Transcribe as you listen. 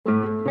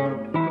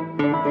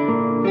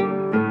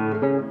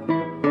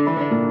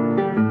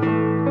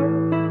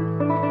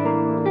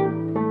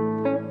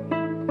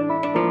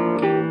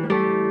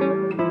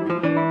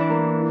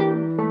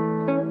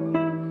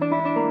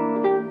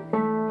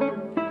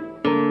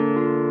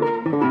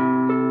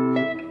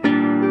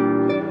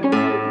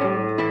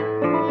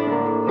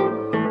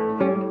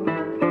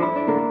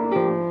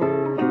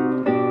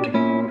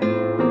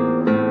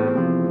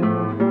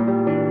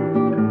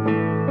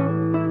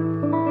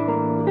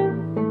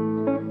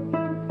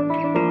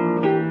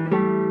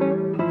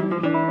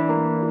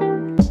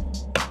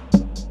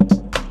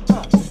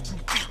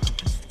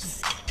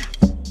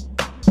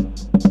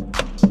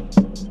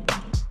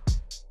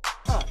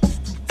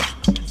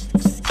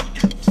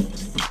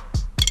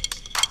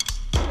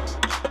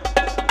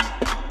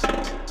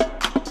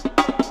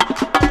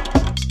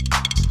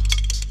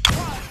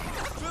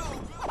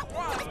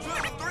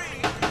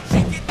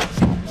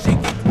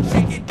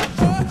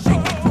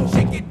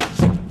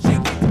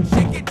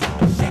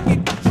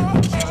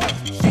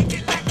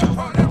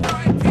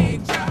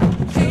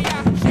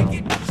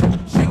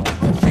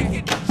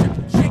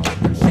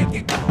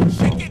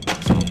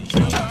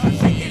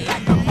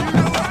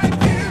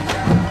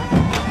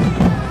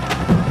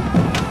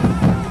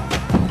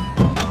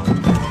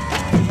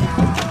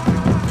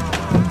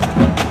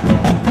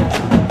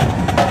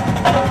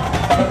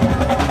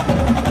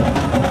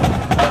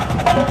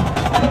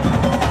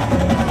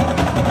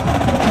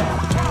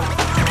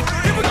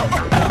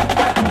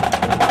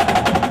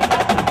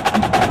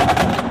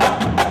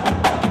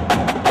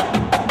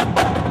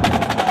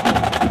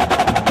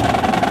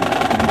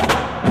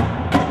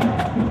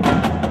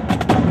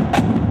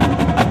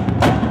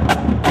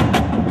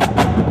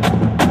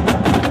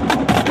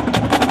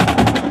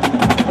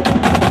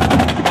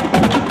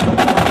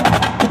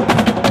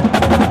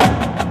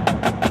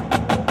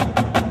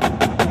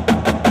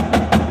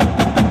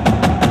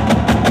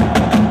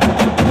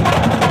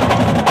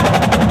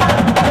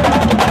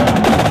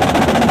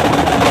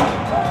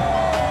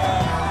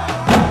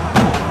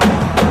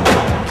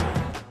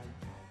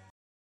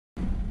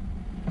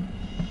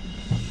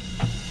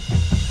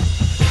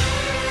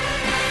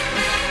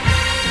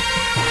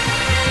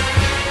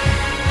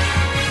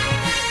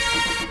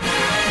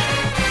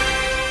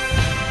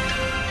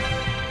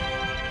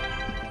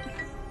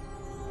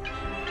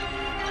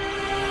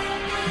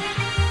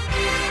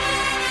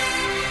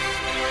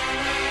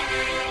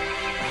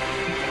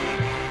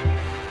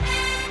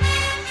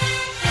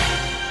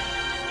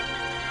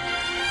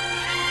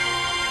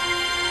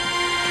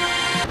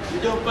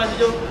Sejuk, pas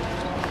sejuk.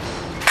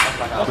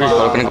 Wih,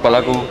 kalau kena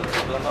kepala aku.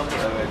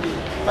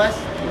 Pas.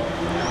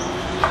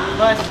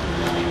 Pas.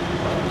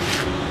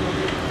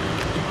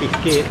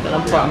 Sikit, tak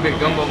nampak. Ambil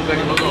gambar muka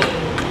ni bagus.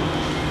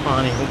 Ha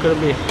ni, muka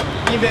lebih.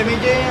 Ni beg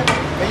meja yang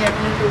banyak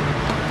penentu.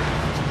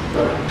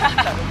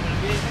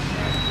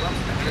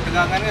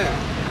 Ketegangan ke?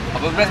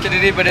 Apa beras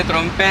terdiri pada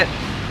trompet,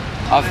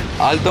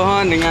 alto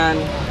horn dengan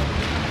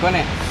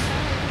cornet?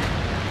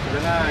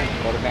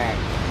 Cornet.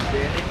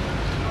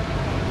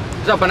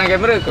 Susah pandang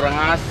kamera, kurang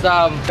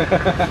asam.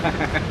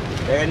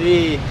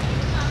 Ready.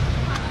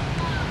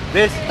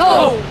 Race.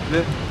 Go!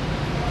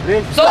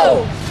 Race.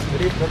 So!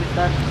 Race,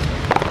 start.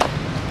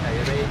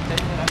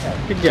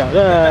 Kejap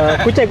lah.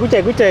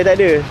 Kucai tak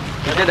ada.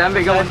 Kita dah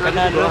ambil gambar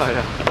kanan dulu.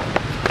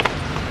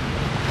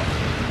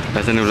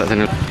 Dah sana pula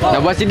sana. Nak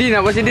buat CD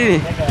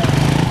ni.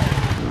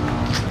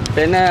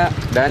 Tenor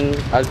dan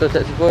alto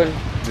saxophone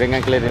dengan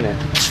clarinet.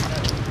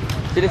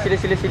 Sila.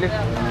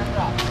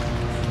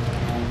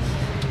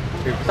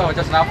 Besar macam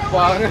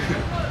senapang.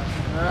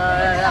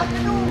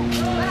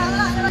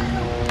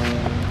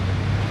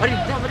 Mari.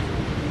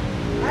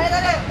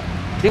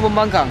 Dia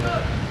membangkang.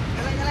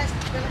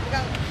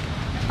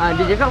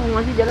 Dia cakap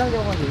masih jalan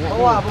jauh masih.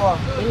 Bawah.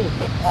 Ini.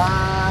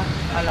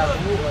 Alah,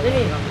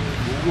 ini.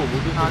 Buku.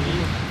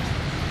 Ni.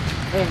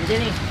 Macam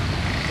ni.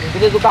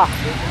 Kita tukar.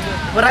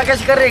 Berat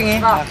kasi kering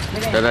ni. Dah,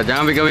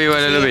 jangan ambil kami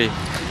lebih.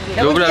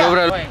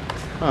 12.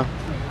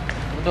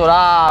 Betul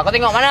lah. Kau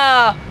tengok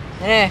mana?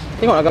 Ni.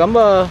 Tengoklah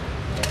gambar.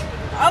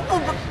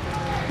 Apa?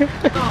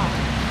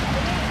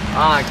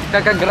 Kita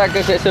akan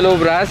gerakkan seksyen low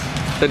brass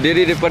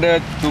terdiri daripada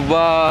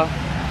tuba,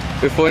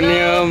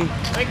 euphonium,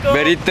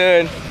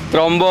 bariton,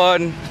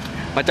 trombon,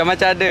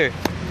 macam-macam ada.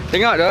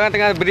 Tengok dia orang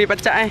tengah beri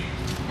pacak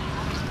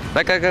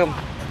Rakam.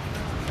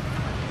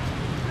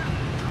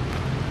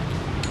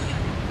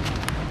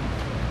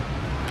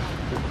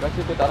 Rasa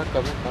tu tak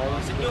rakam.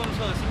 Senyum.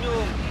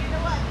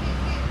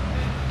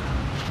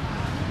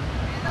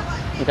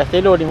 Ni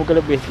Castello ni muka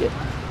lebih sikit.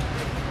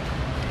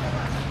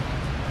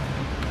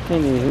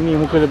 Ini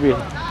muka lebih.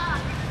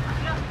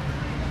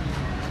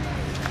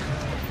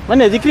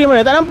 Mana Zikri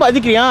mana? Tak nampak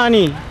Zikri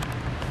ni.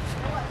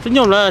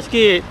 Senyumlah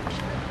sikit.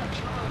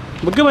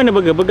 Burger mana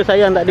burger? Burger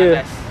sayang tak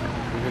ada.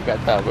 Burger kat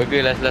atas.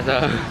 Burger last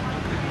lah.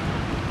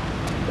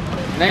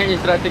 Naik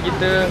instructor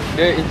kita,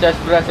 dia in charge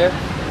brass ya.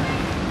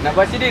 Nak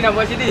buat CD.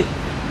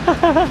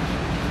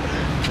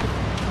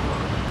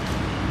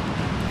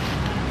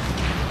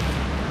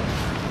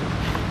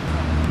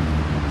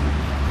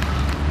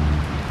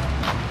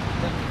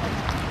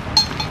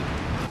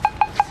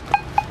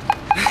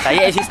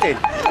 Saya assistant.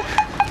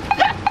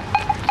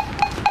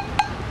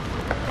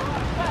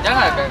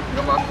 Jangan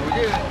gambar aku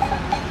je.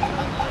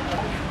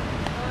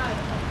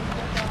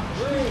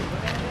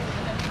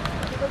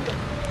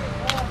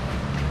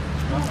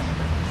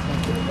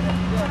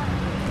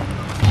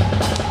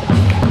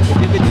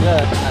 Kita je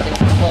lah nak tengok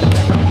perempuan.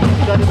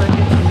 Kita ada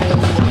banding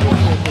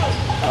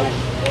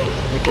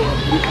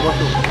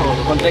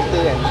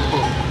kontraktor kan.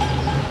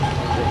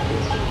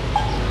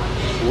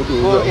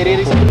 Oh,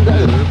 area sebelum tak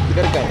ada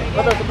dekat. Kau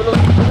tahu sebelum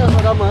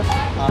agama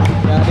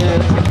yang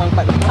ada simpang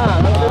 4 ni.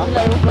 Kalau ada silap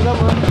yang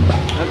agama.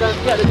 Ada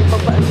dia ada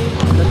simpang 4 ni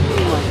nanti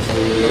rumah.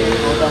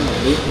 Agama.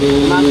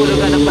 Aku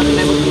dah dapat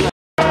nilai berkira.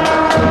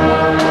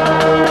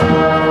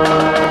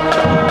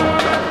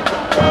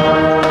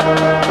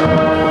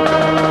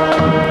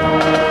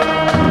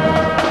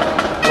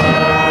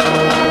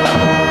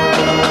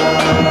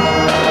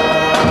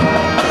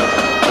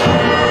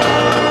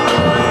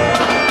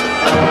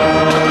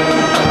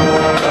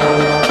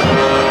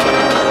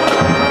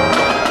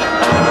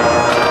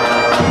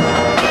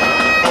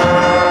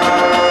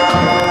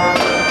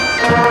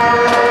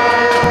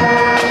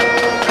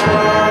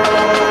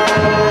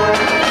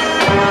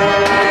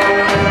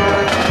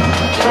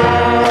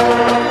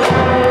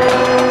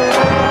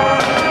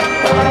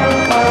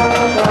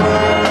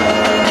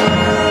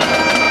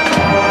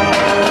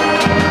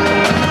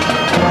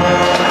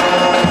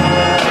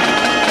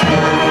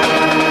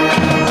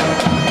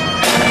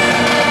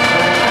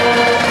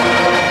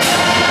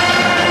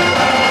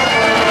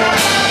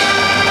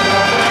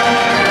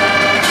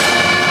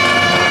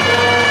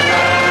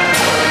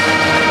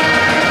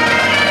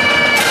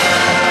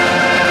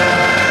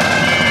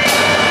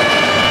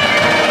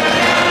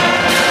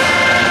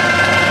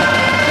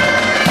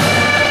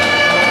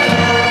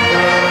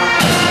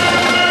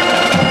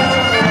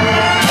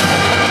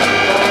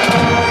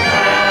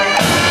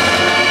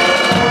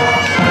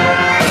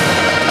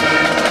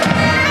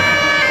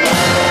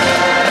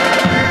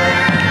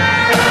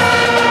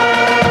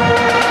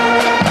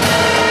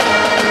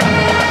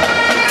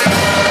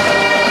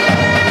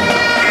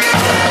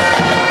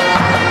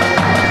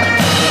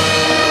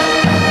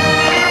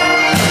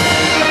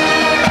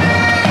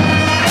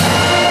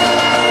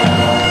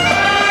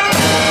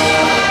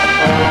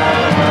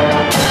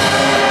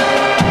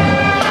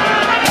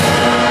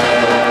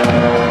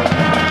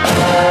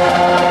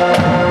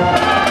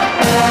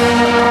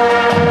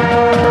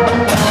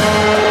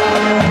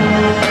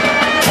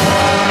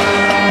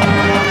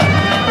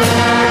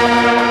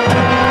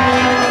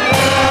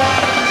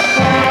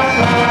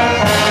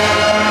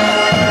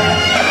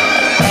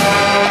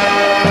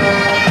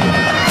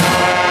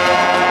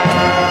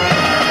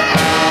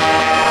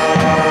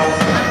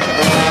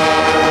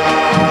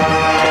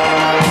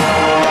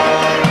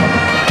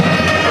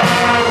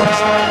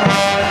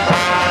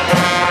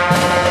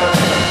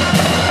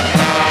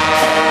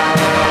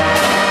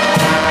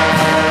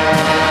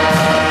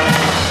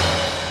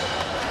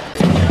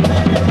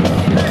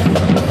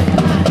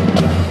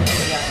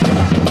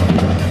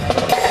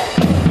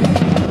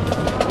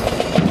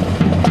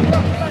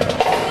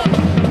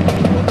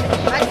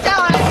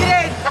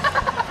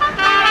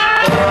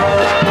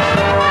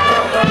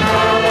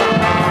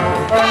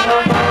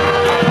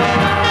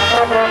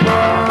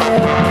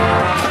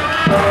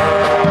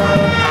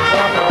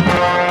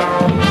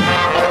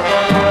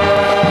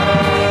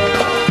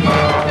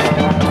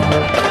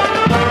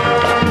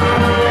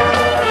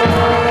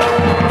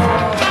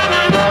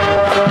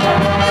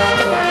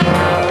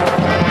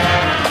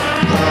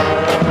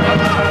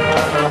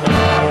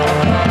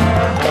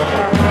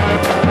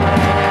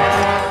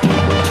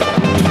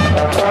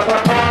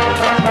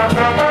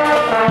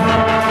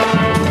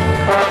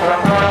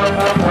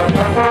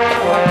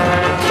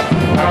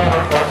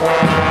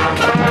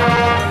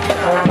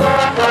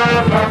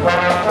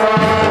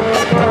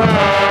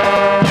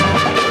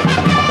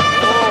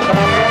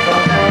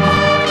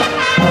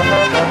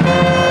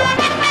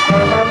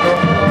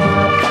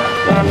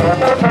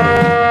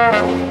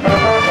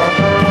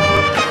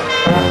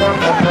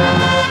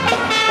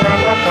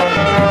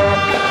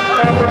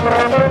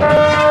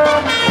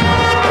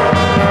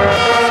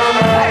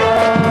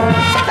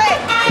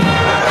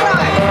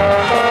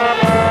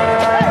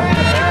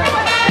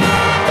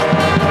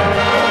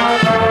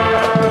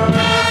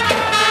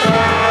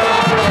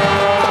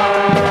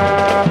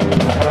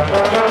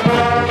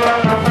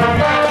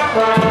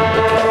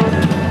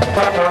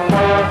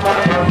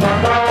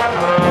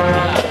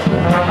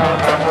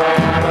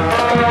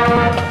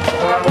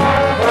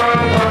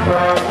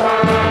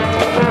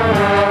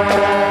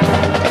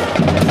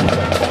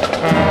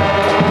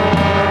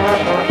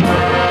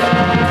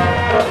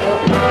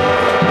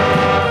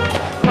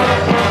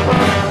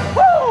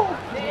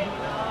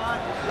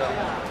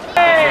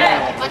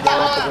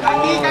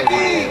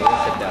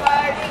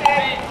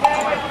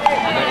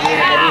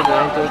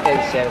 memantulkan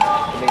share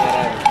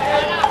pendengaran.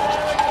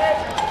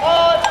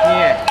 Ni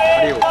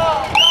audio.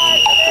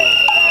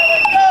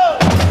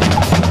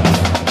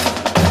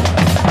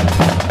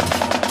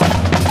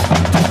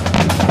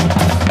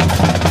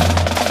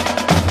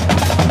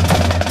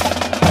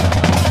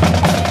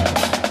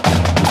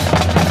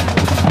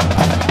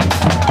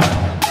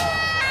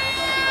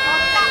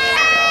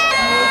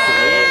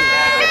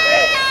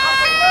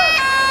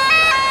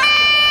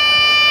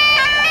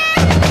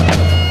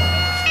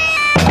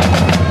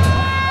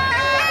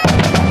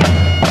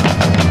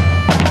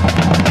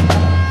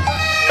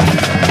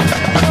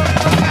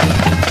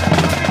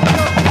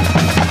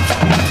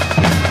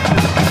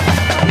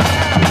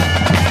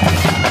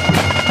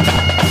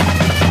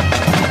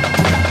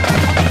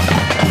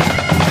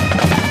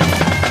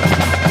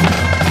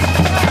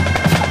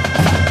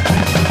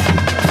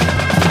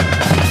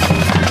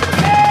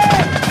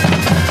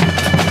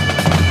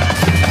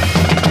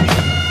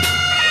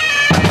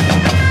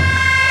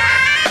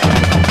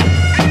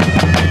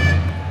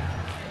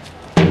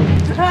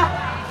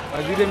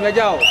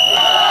 Mengajar.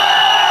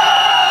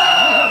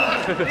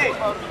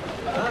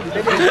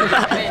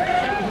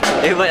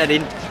 Hebat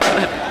Adin.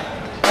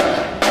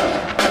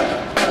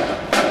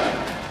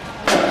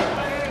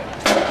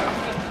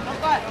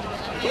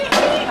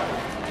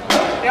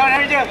 Tengok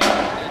dari je.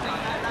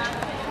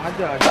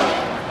 Ajar.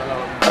 Kalau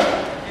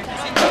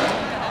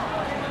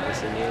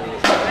sini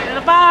di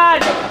depan.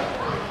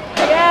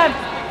 Game.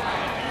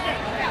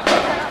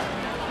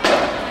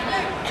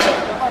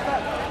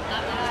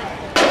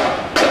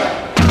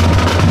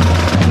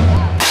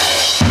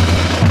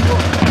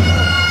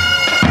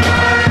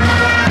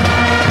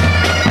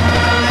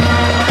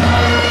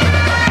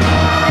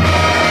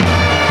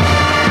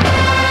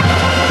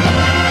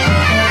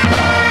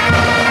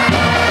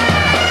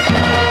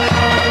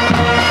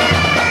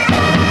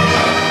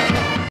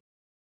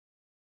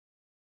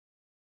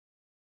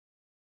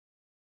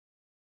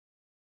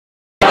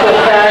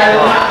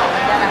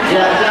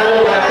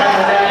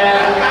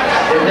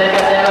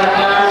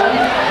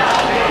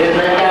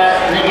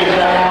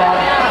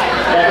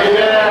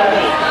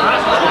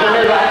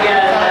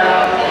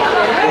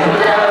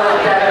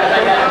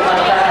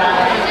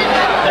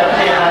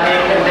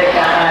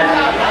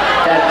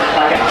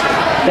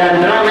 Dan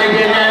drum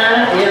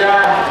majornya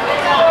ialah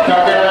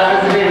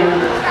saudara Azmin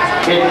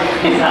bin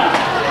Isa.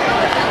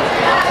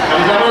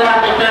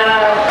 Sama-sama kita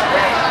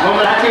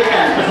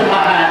memerhatikan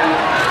persembahan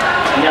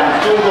yang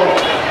sungguh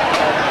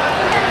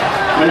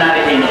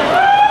menarik ini.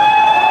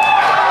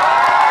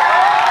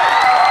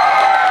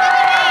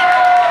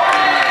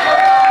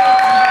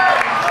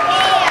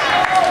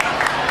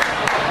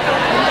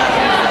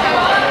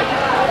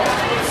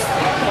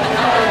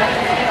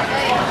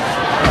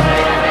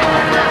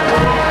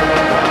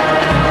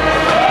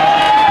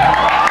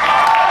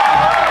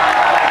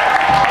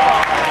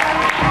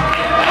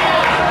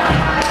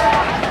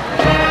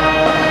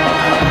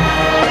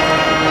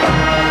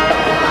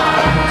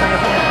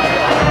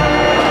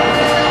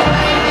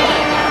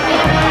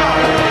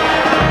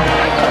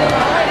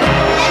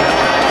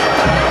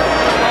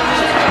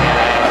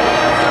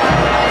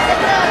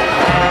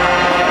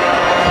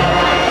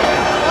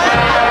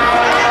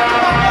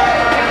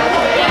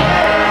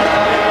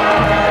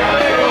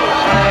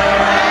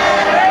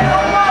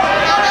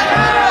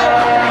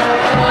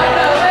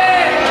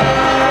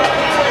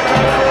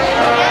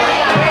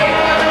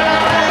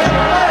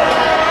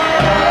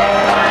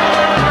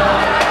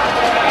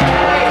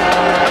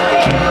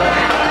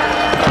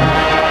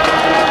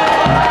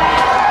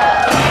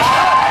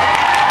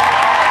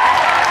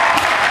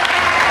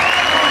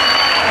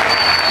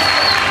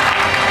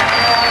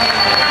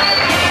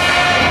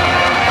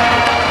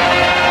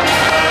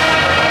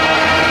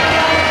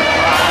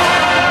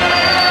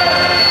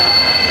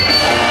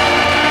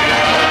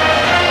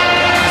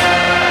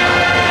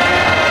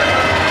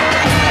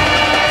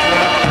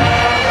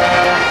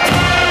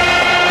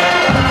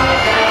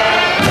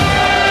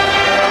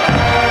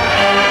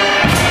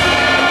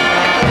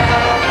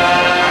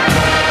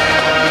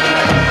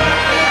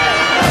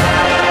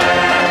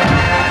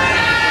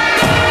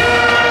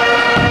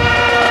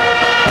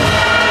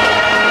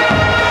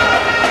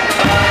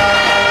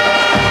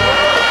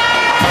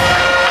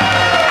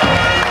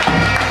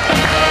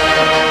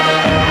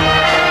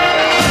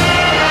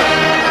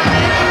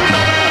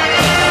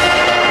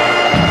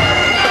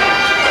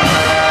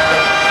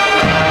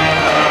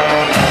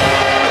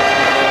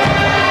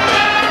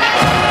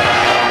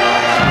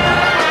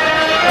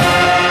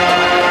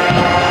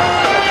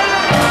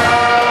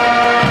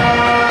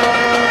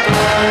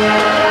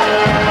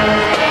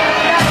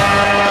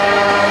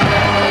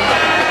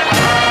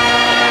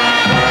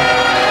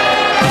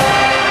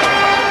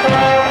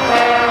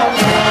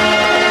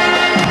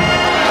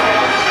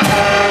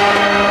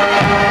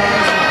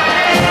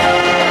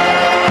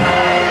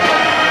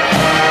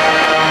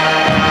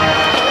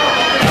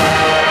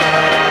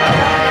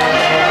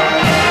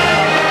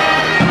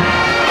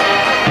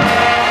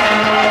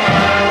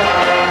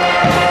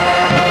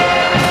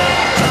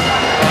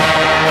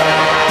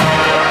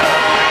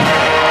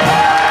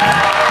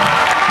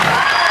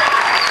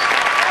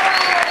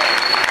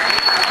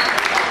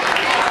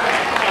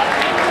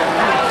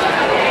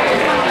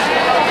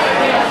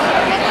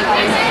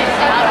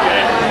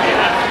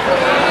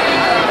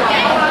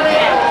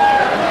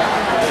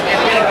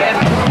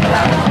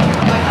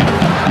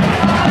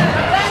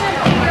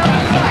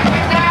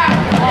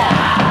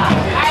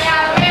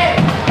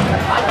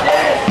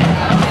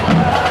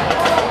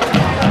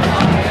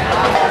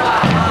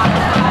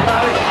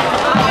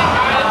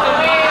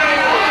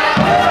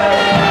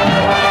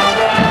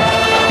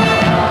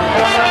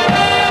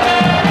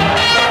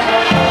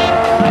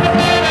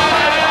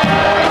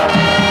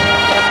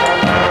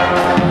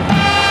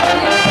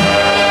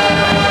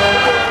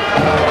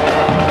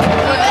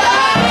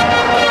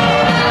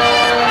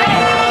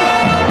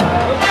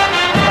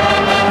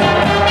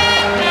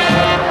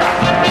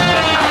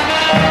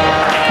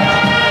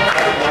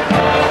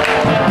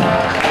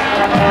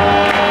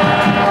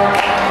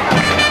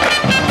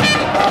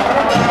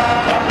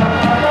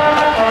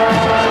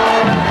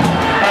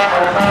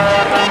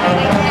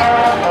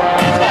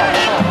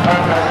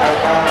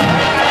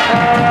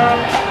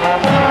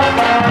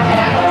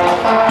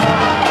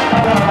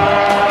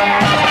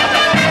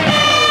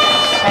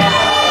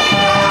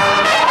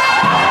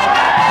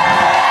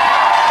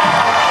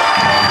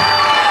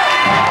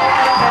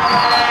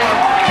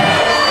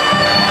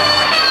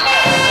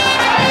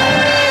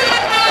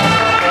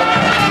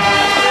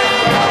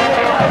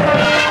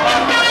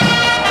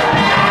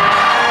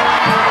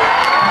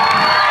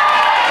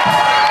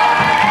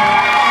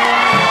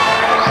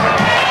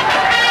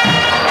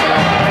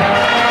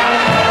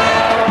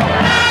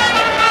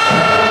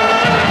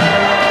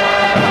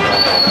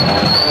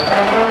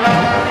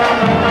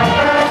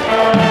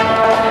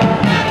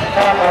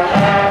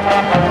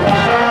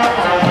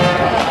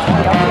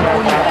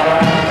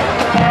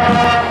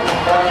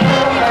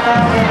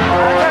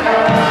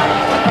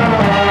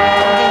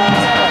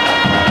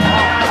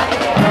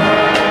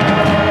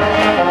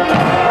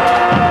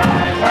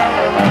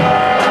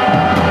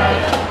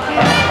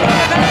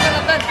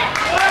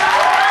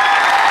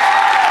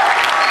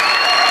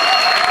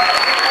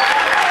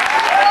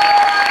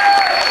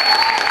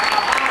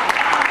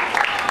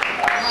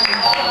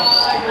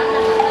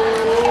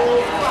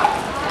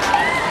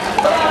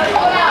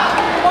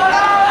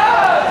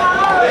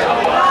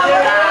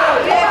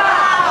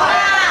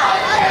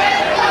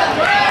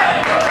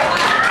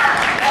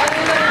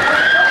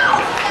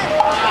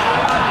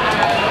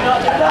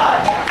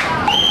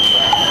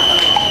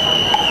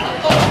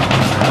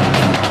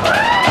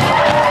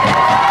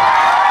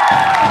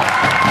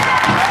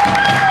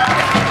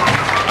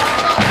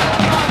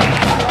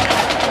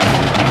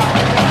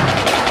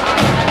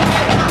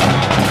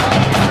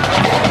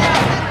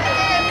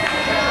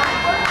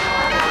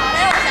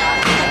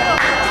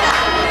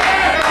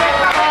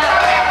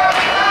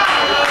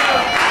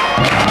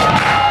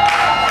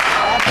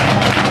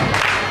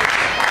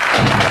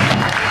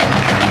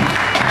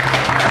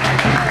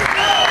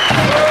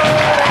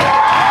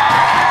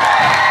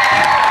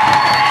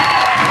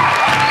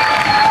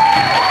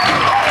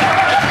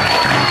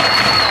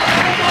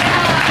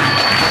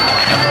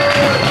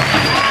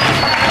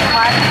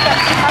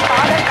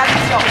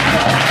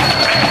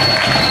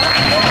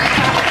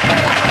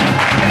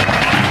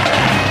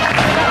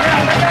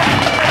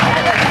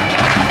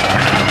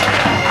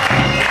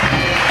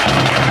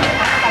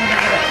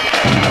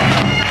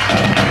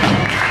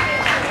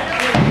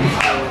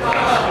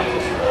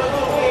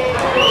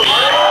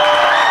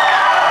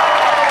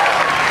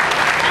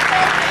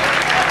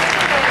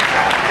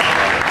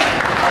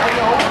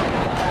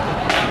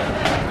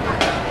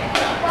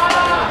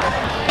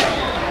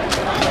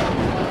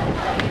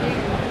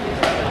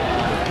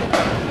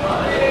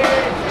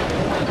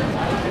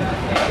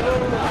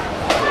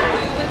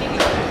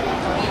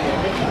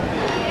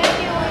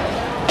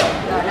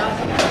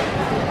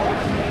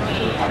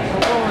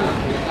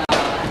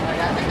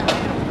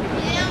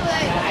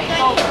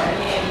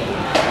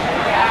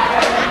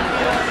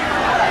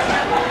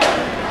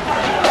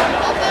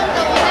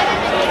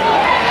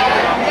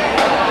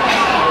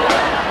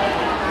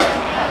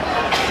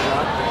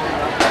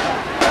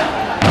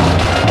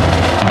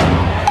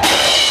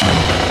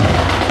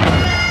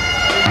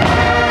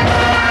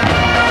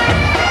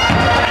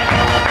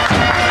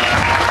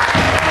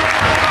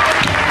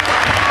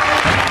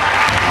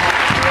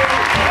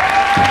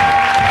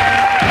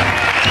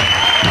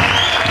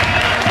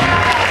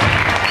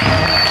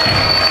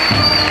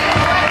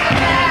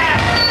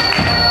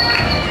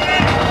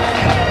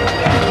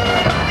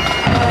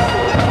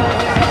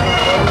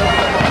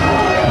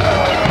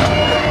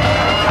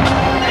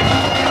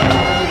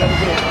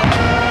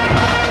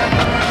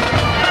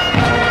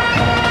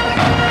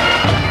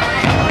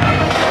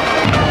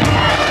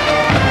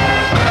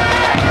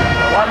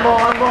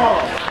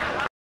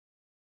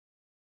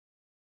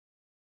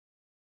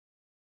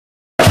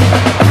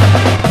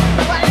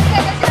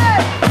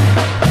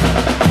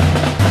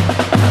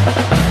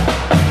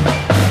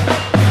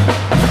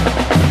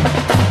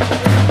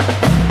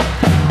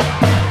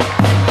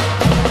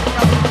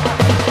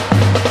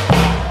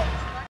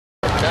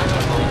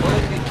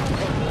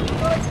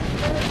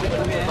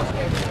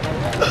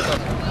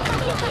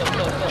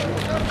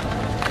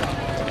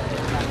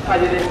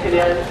 Hadirin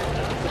sekalian,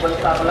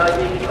 sebentar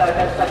lagi kita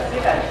akan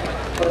saksikan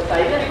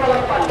persaingan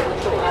balapan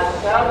untuk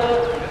acara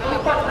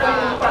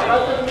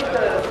 4x400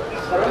 meter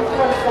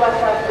perempuan kelas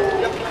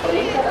 1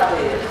 peringkat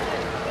akhir.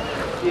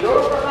 Di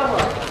lorong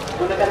pertama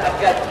gunakan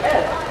agak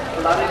S,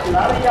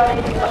 pelari-pelari yang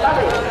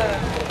berlari.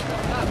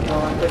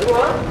 Lorong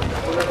kedua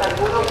gunakan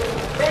huruf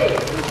P,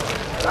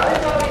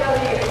 pelari-pelari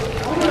dari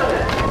hubungan.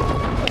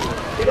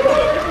 Di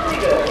lorong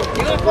ketiga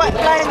Cikgu buat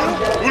line tu.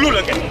 Dulu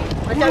lah kan.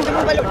 Macam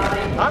semua balon.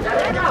 Ha?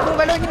 Semua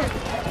balon ni.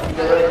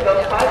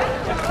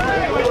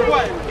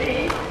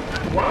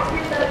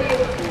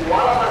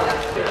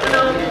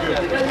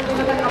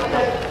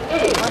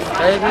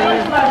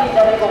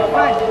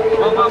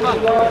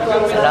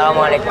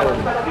 Assalamualaikum.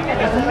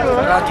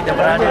 Sekarang kita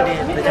berada di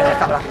Pejang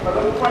Cakap lah.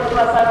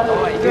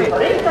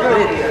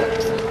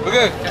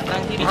 Okey.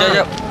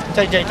 Jap.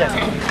 Cai. Sekejap Jom.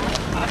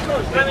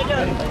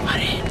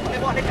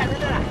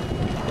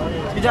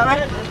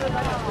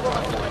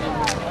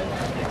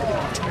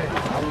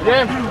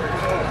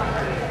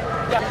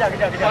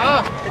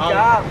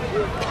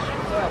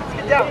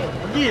 Kejap.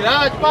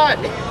 Pergilah cepat.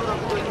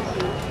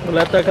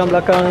 Melatarkan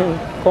belakang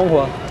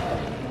Konghua.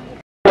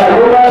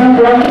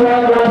 Tuan-tuan,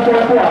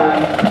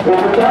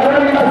 upacara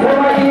lima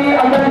sama ini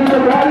akan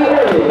diberi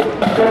oleh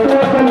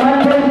Ketua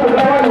Komandan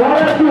Pegawai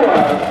Waras 2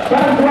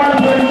 Bantuan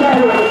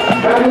Bencana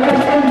dari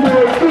SMK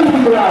Tinggi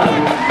Klang,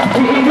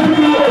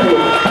 diikuti oleh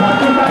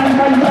pasukan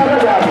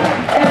Pancaragam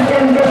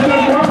SMK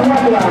Klang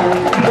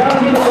dan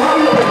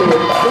diberi oleh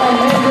Tuan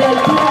Media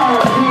Tuan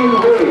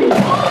Dequeen.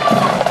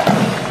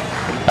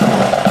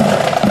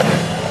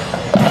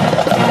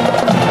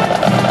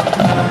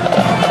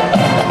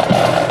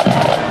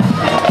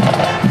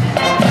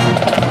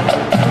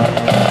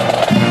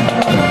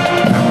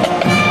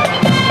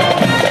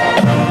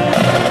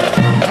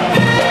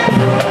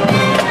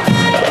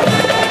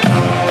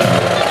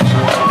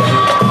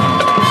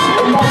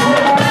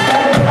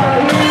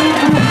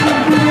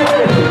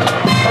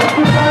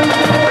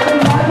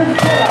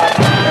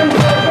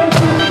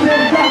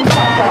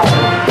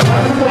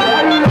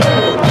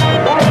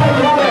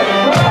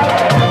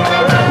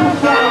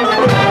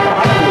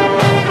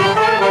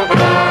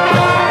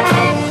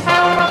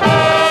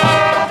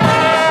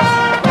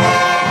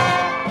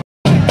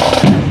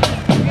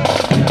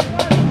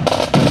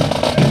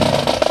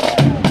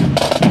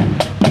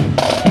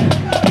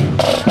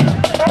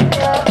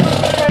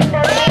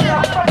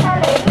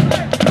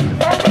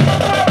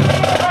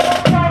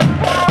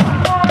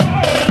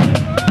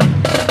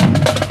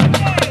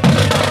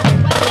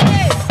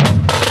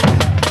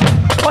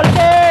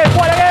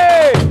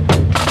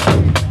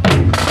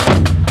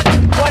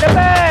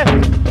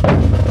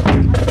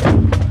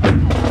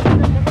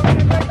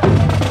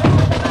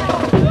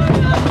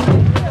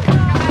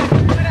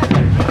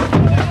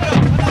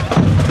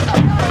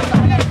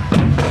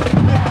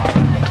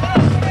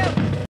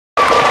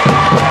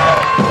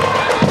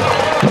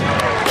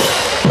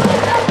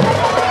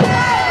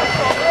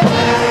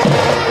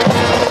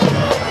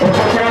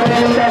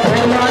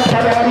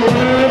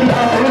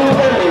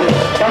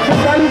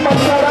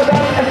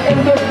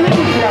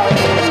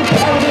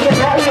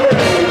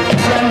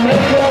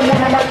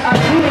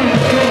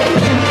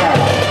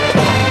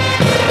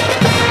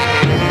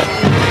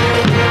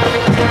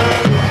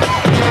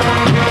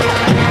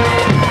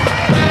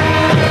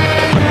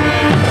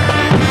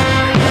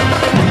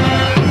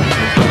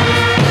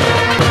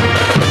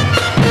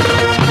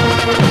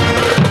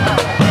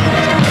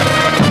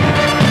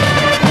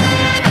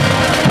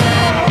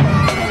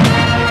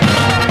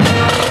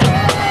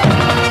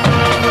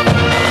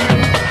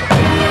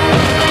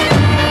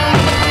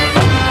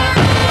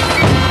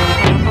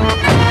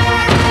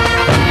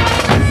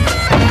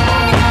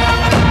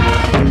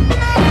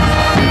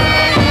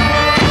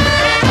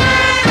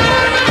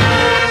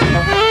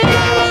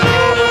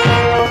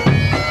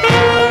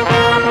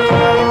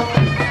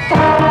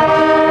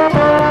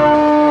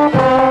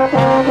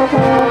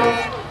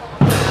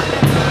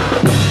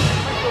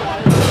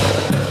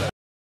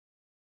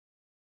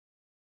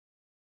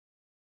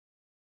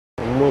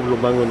 Belum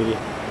bangun lagi.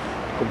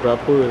 Pukul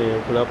berapa ni?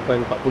 Pukul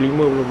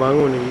 8.45 belum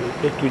bangun lagi.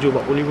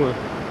 7.45.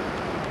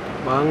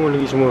 Bangun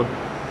lagi semua.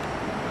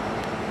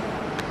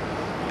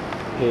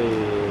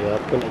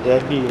 Apa nak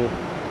jadi ni?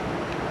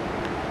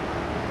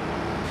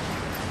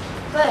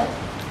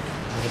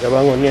 Dah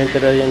bangun ni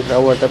antara yang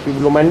terawal tapi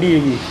belum mandi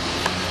lagi.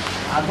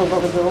 Aku kau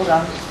kerja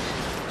orang.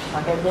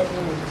 Pakai beg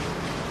ni.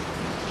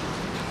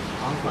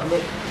 Angkat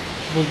beg.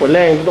 Nampak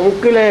Lang, tutup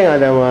muka Lang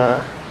ada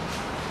mak.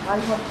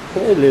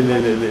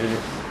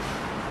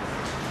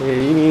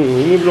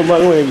 Ini belum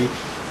bangun lagi.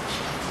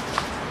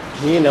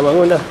 Ni dah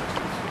bangun dah.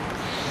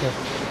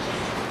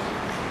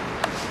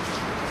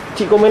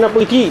 Cik, kau main apa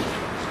cik?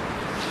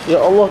 Ya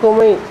Allah, kau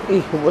main.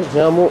 Bos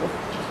nyamuk.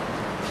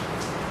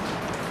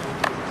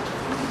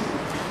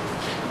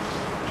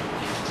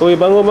 Oi,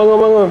 bangun.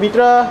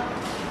 Fitra,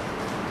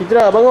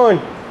 bangun.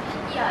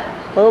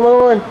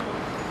 Bangun.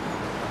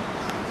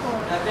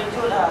 Dah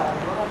kencur dah.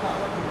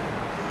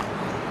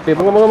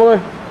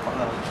 Bangun.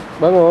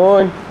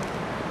 Bangun.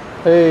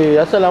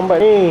 Asal lambat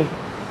ni?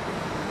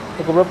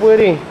 Pukul berapa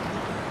ni?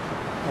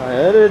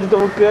 Ada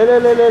tutup muka.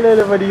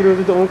 Ada Fadiru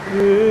tutup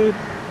muka.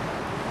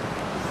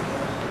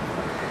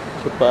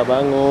 Cepat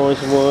bangun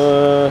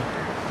semua.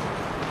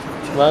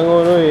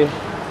 Bangun oi.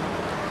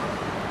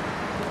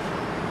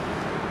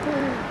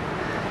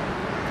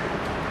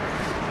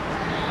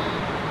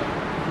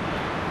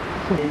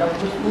 Dah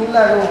pukul 9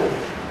 tu.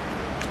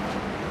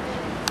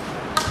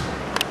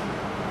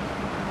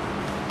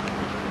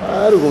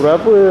 Baru pukul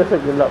berapa? Saya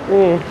gelap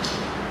ni.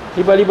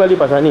 Lipat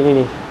pasal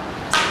ni.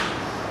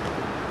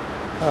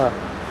 Ha.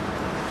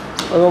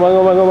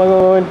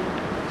 Bangun.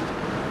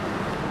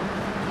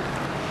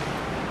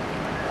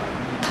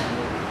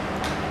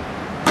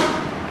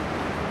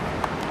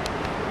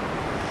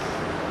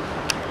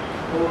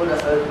 Oh, dah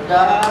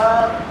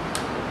sedap.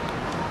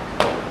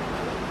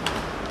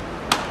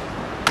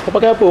 Kau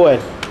pakai apa, Puan?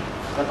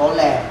 Pakai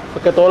toleh.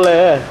 Pakai toleh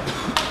eh?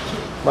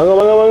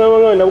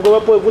 Bangun. Dah pukul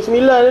berapa? Pukul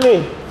 9 dah ni.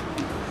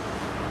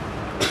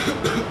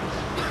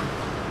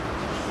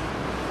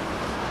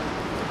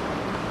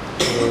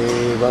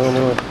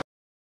 Bangun.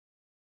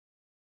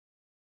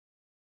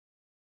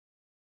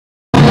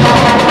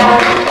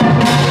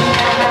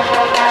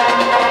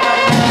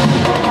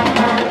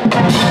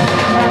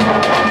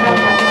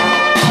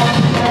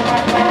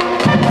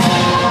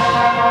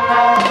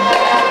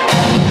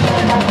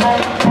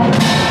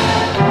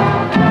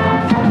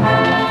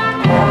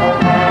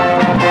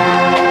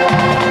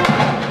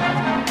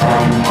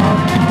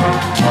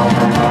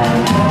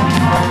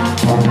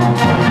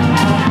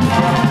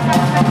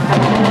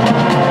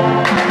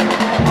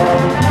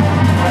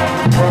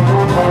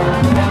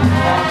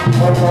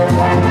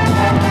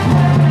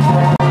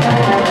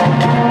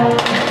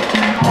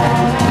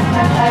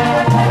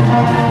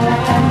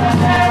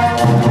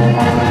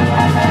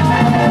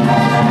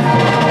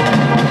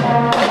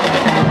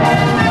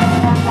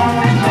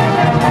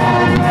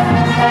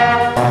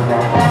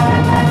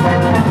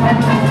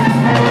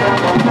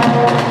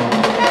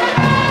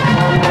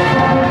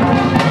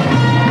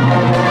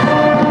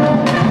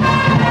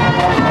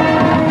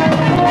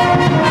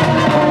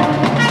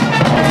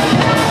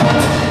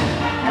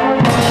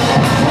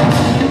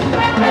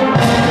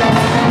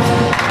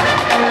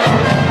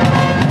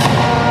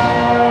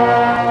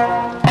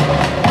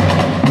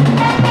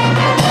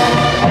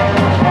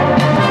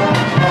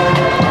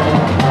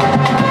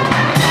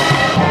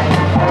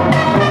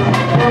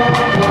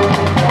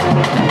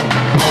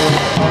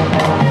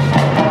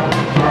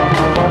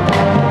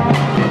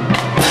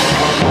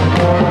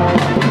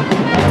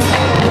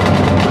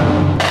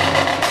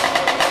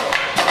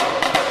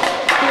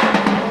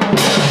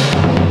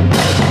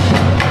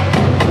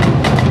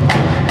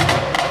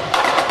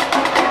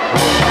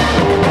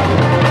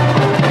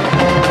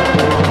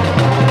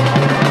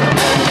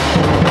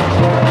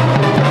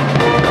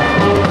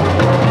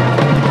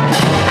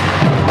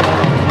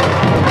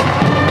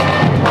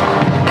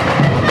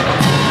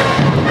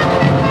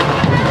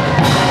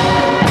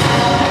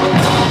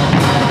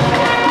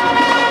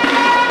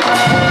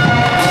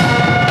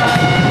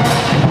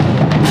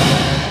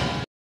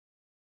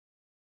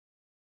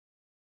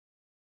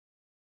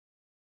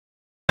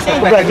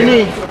 Berat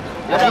sini.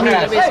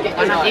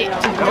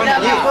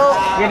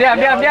 Diam.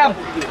 Diam.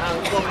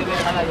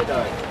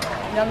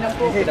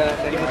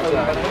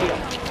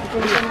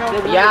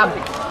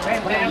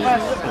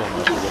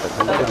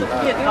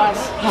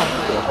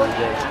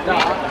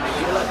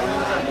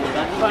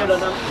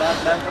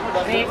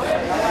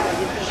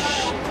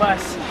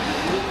 Pas.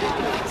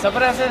 Siapa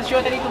rasa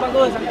show tadi tu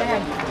bagus? Angkat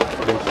tangan.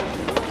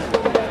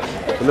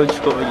 Belum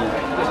cukup lagi.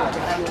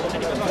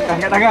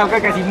 Angkat tangan, bukan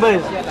kat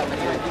simbol.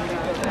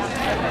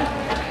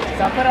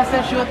 Siapa rasa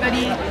show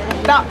tadi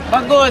tak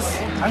bagus?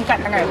 Angkat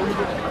tangan.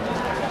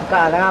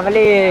 Angkat tangan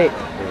balik.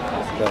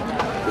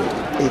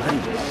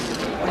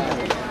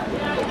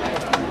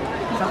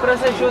 Siapa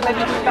rasa show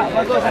tadi tak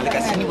bagus?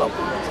 Angkat tangan.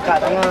 Angkat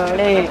tangan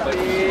balik.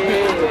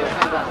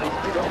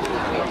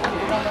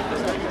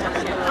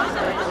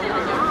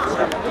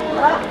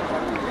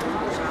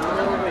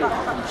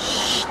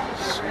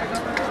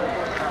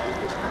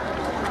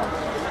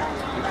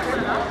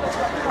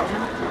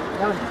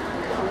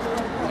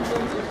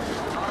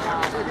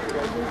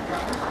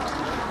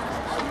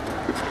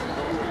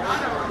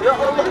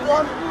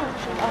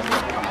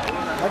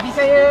 Bagi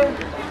saya,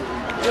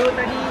 show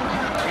tadi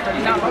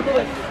tak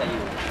bagus.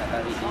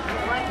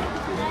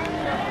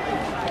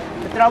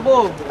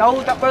 Terabur, tahu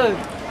tak apa.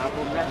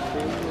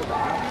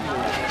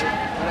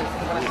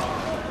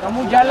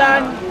 Kamu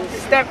jalan,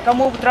 step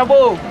kamu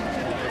terabur.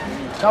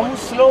 Kamu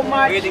slow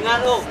march,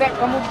 step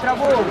kamu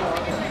terabur.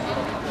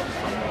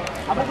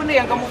 Apa benda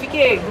yang kamu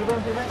fikir?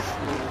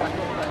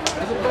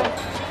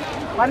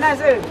 Panas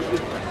ke?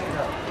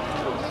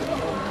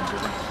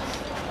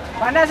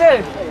 Panas ke?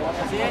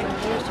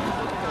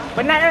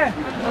 Penat ke?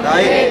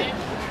 Baik.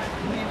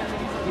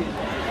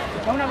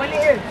 Kamu nak balik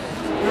ke?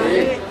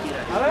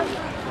 Apa?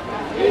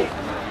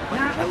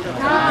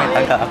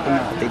 Agak aku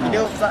nak tengok.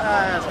 Video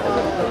saat.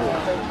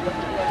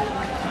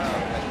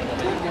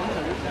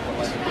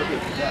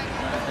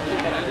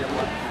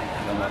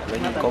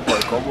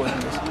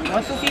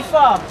 Waktu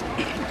FIFA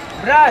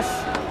Beras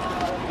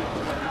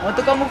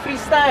Waktu kamu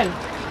freestyle,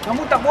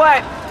 kamu tak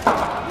buat.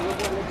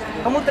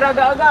 Kamu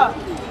teragak-agak.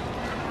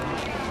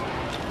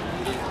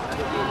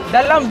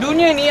 Dalam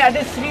dunia ni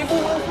ada 1000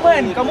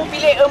 movement. Kamu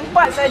pilih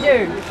 4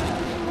 saja.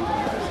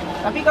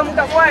 Tapi kamu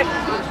tak buat.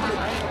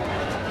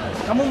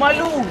 Kamu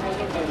malu.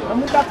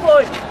 Kamu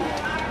takut.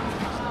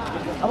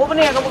 Apa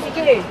benda yang kamu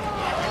fikir?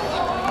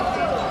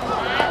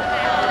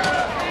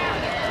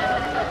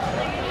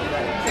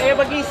 Saya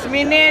bagi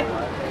seminit.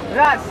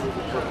 Ras,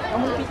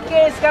 kamu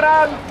fikir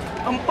sekarang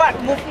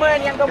 4 movement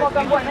yang kamu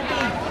akan buat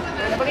nanti.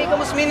 Saya bagi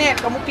kamu seminit.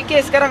 Kamu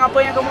fikir sekarang apa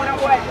yang kamu nak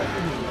buat.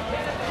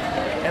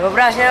 Dah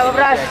beras.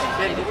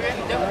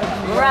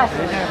 Beras.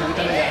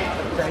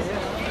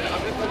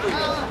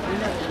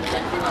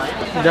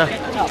 Dah.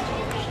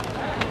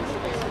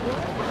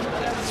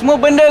 Semua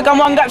benda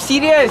kamu anggap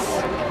serius.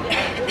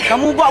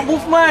 Kamu buat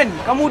movement,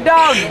 kamu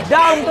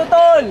down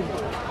total.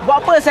 Buat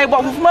apa saya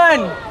buat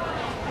movement?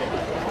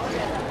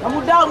 Kamu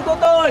down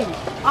total.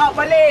 Up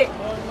balik.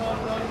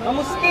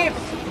 Kamu skip.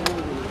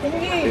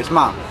 Tinggi.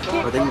 Smart.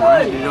 Skip Kau tengok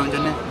total. dia macam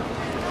mana.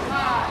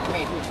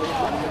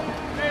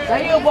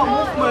 Saya buat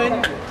movement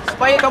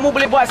supaya kamu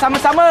boleh buat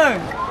sama-sama.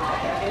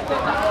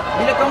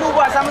 Bila kamu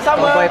buat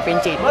sama-sama,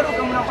 baru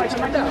kamu nampak macam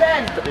mana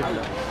kan?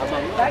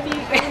 Tadi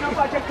kamu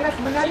nampak macam kelas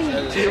menari.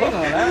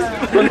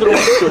 Kontrol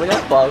macam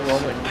apa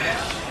momen.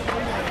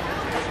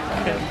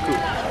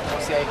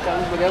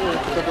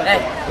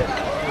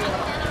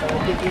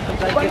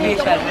 Lepas ni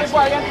kamu boleh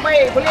buat yang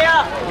terbaik, boleh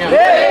tak?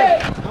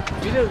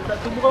 Bila tak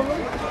tumbuh kamu?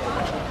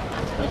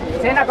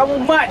 Saya nak kamu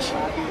march.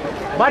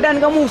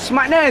 Badan kamu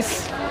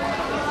smartness.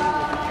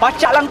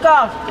 Pacak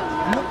langkah.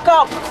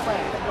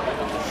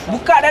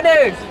 Buka dada.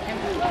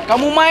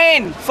 Kamu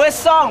main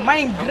first song,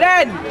 main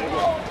grand.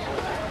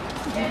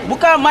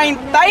 Bukan main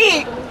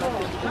taik.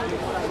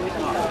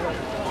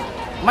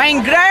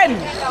 Main grand.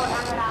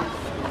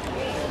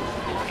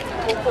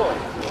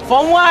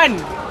 Form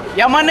 1.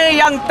 Yang mana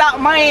yang tak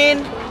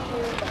main,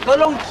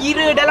 tolong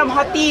kira dalam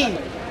hati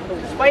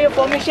supaya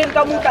formation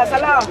kamu tak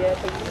salah.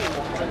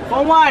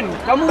 Form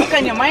 1, kamu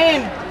bukannya main,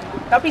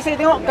 tapi saya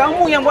tengok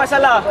kamu yang buat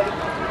salah.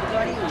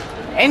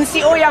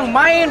 NCO yang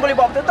main boleh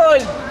buat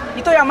betul-betul.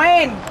 Itu yang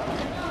main.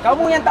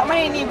 Kamu yang tak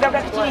main ni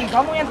budak-budak kecil.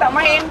 Kamu yang tak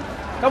main,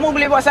 kamu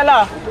boleh buat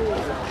salah.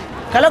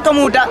 Kalau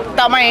kamu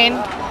tak main,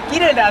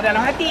 kira dah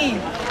dalam hati.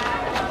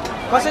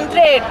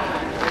 Concentrate.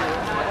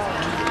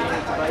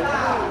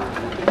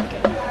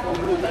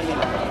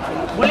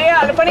 Boleh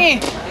tak lepas ni?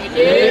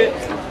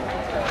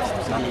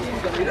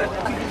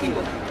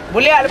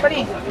 Boleh tak lepas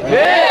ni?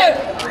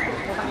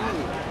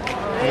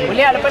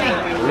 Boleh tak lepas ni?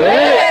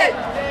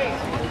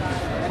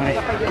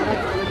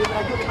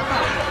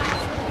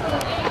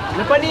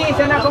 Lepas ni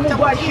saya nak kamu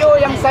buat show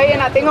yang saya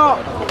nak tengok.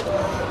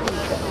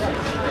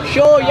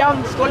 Show yang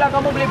sekolah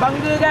kamu boleh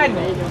banggakan.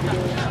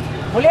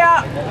 Boleh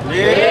tak?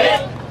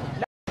 Boleh.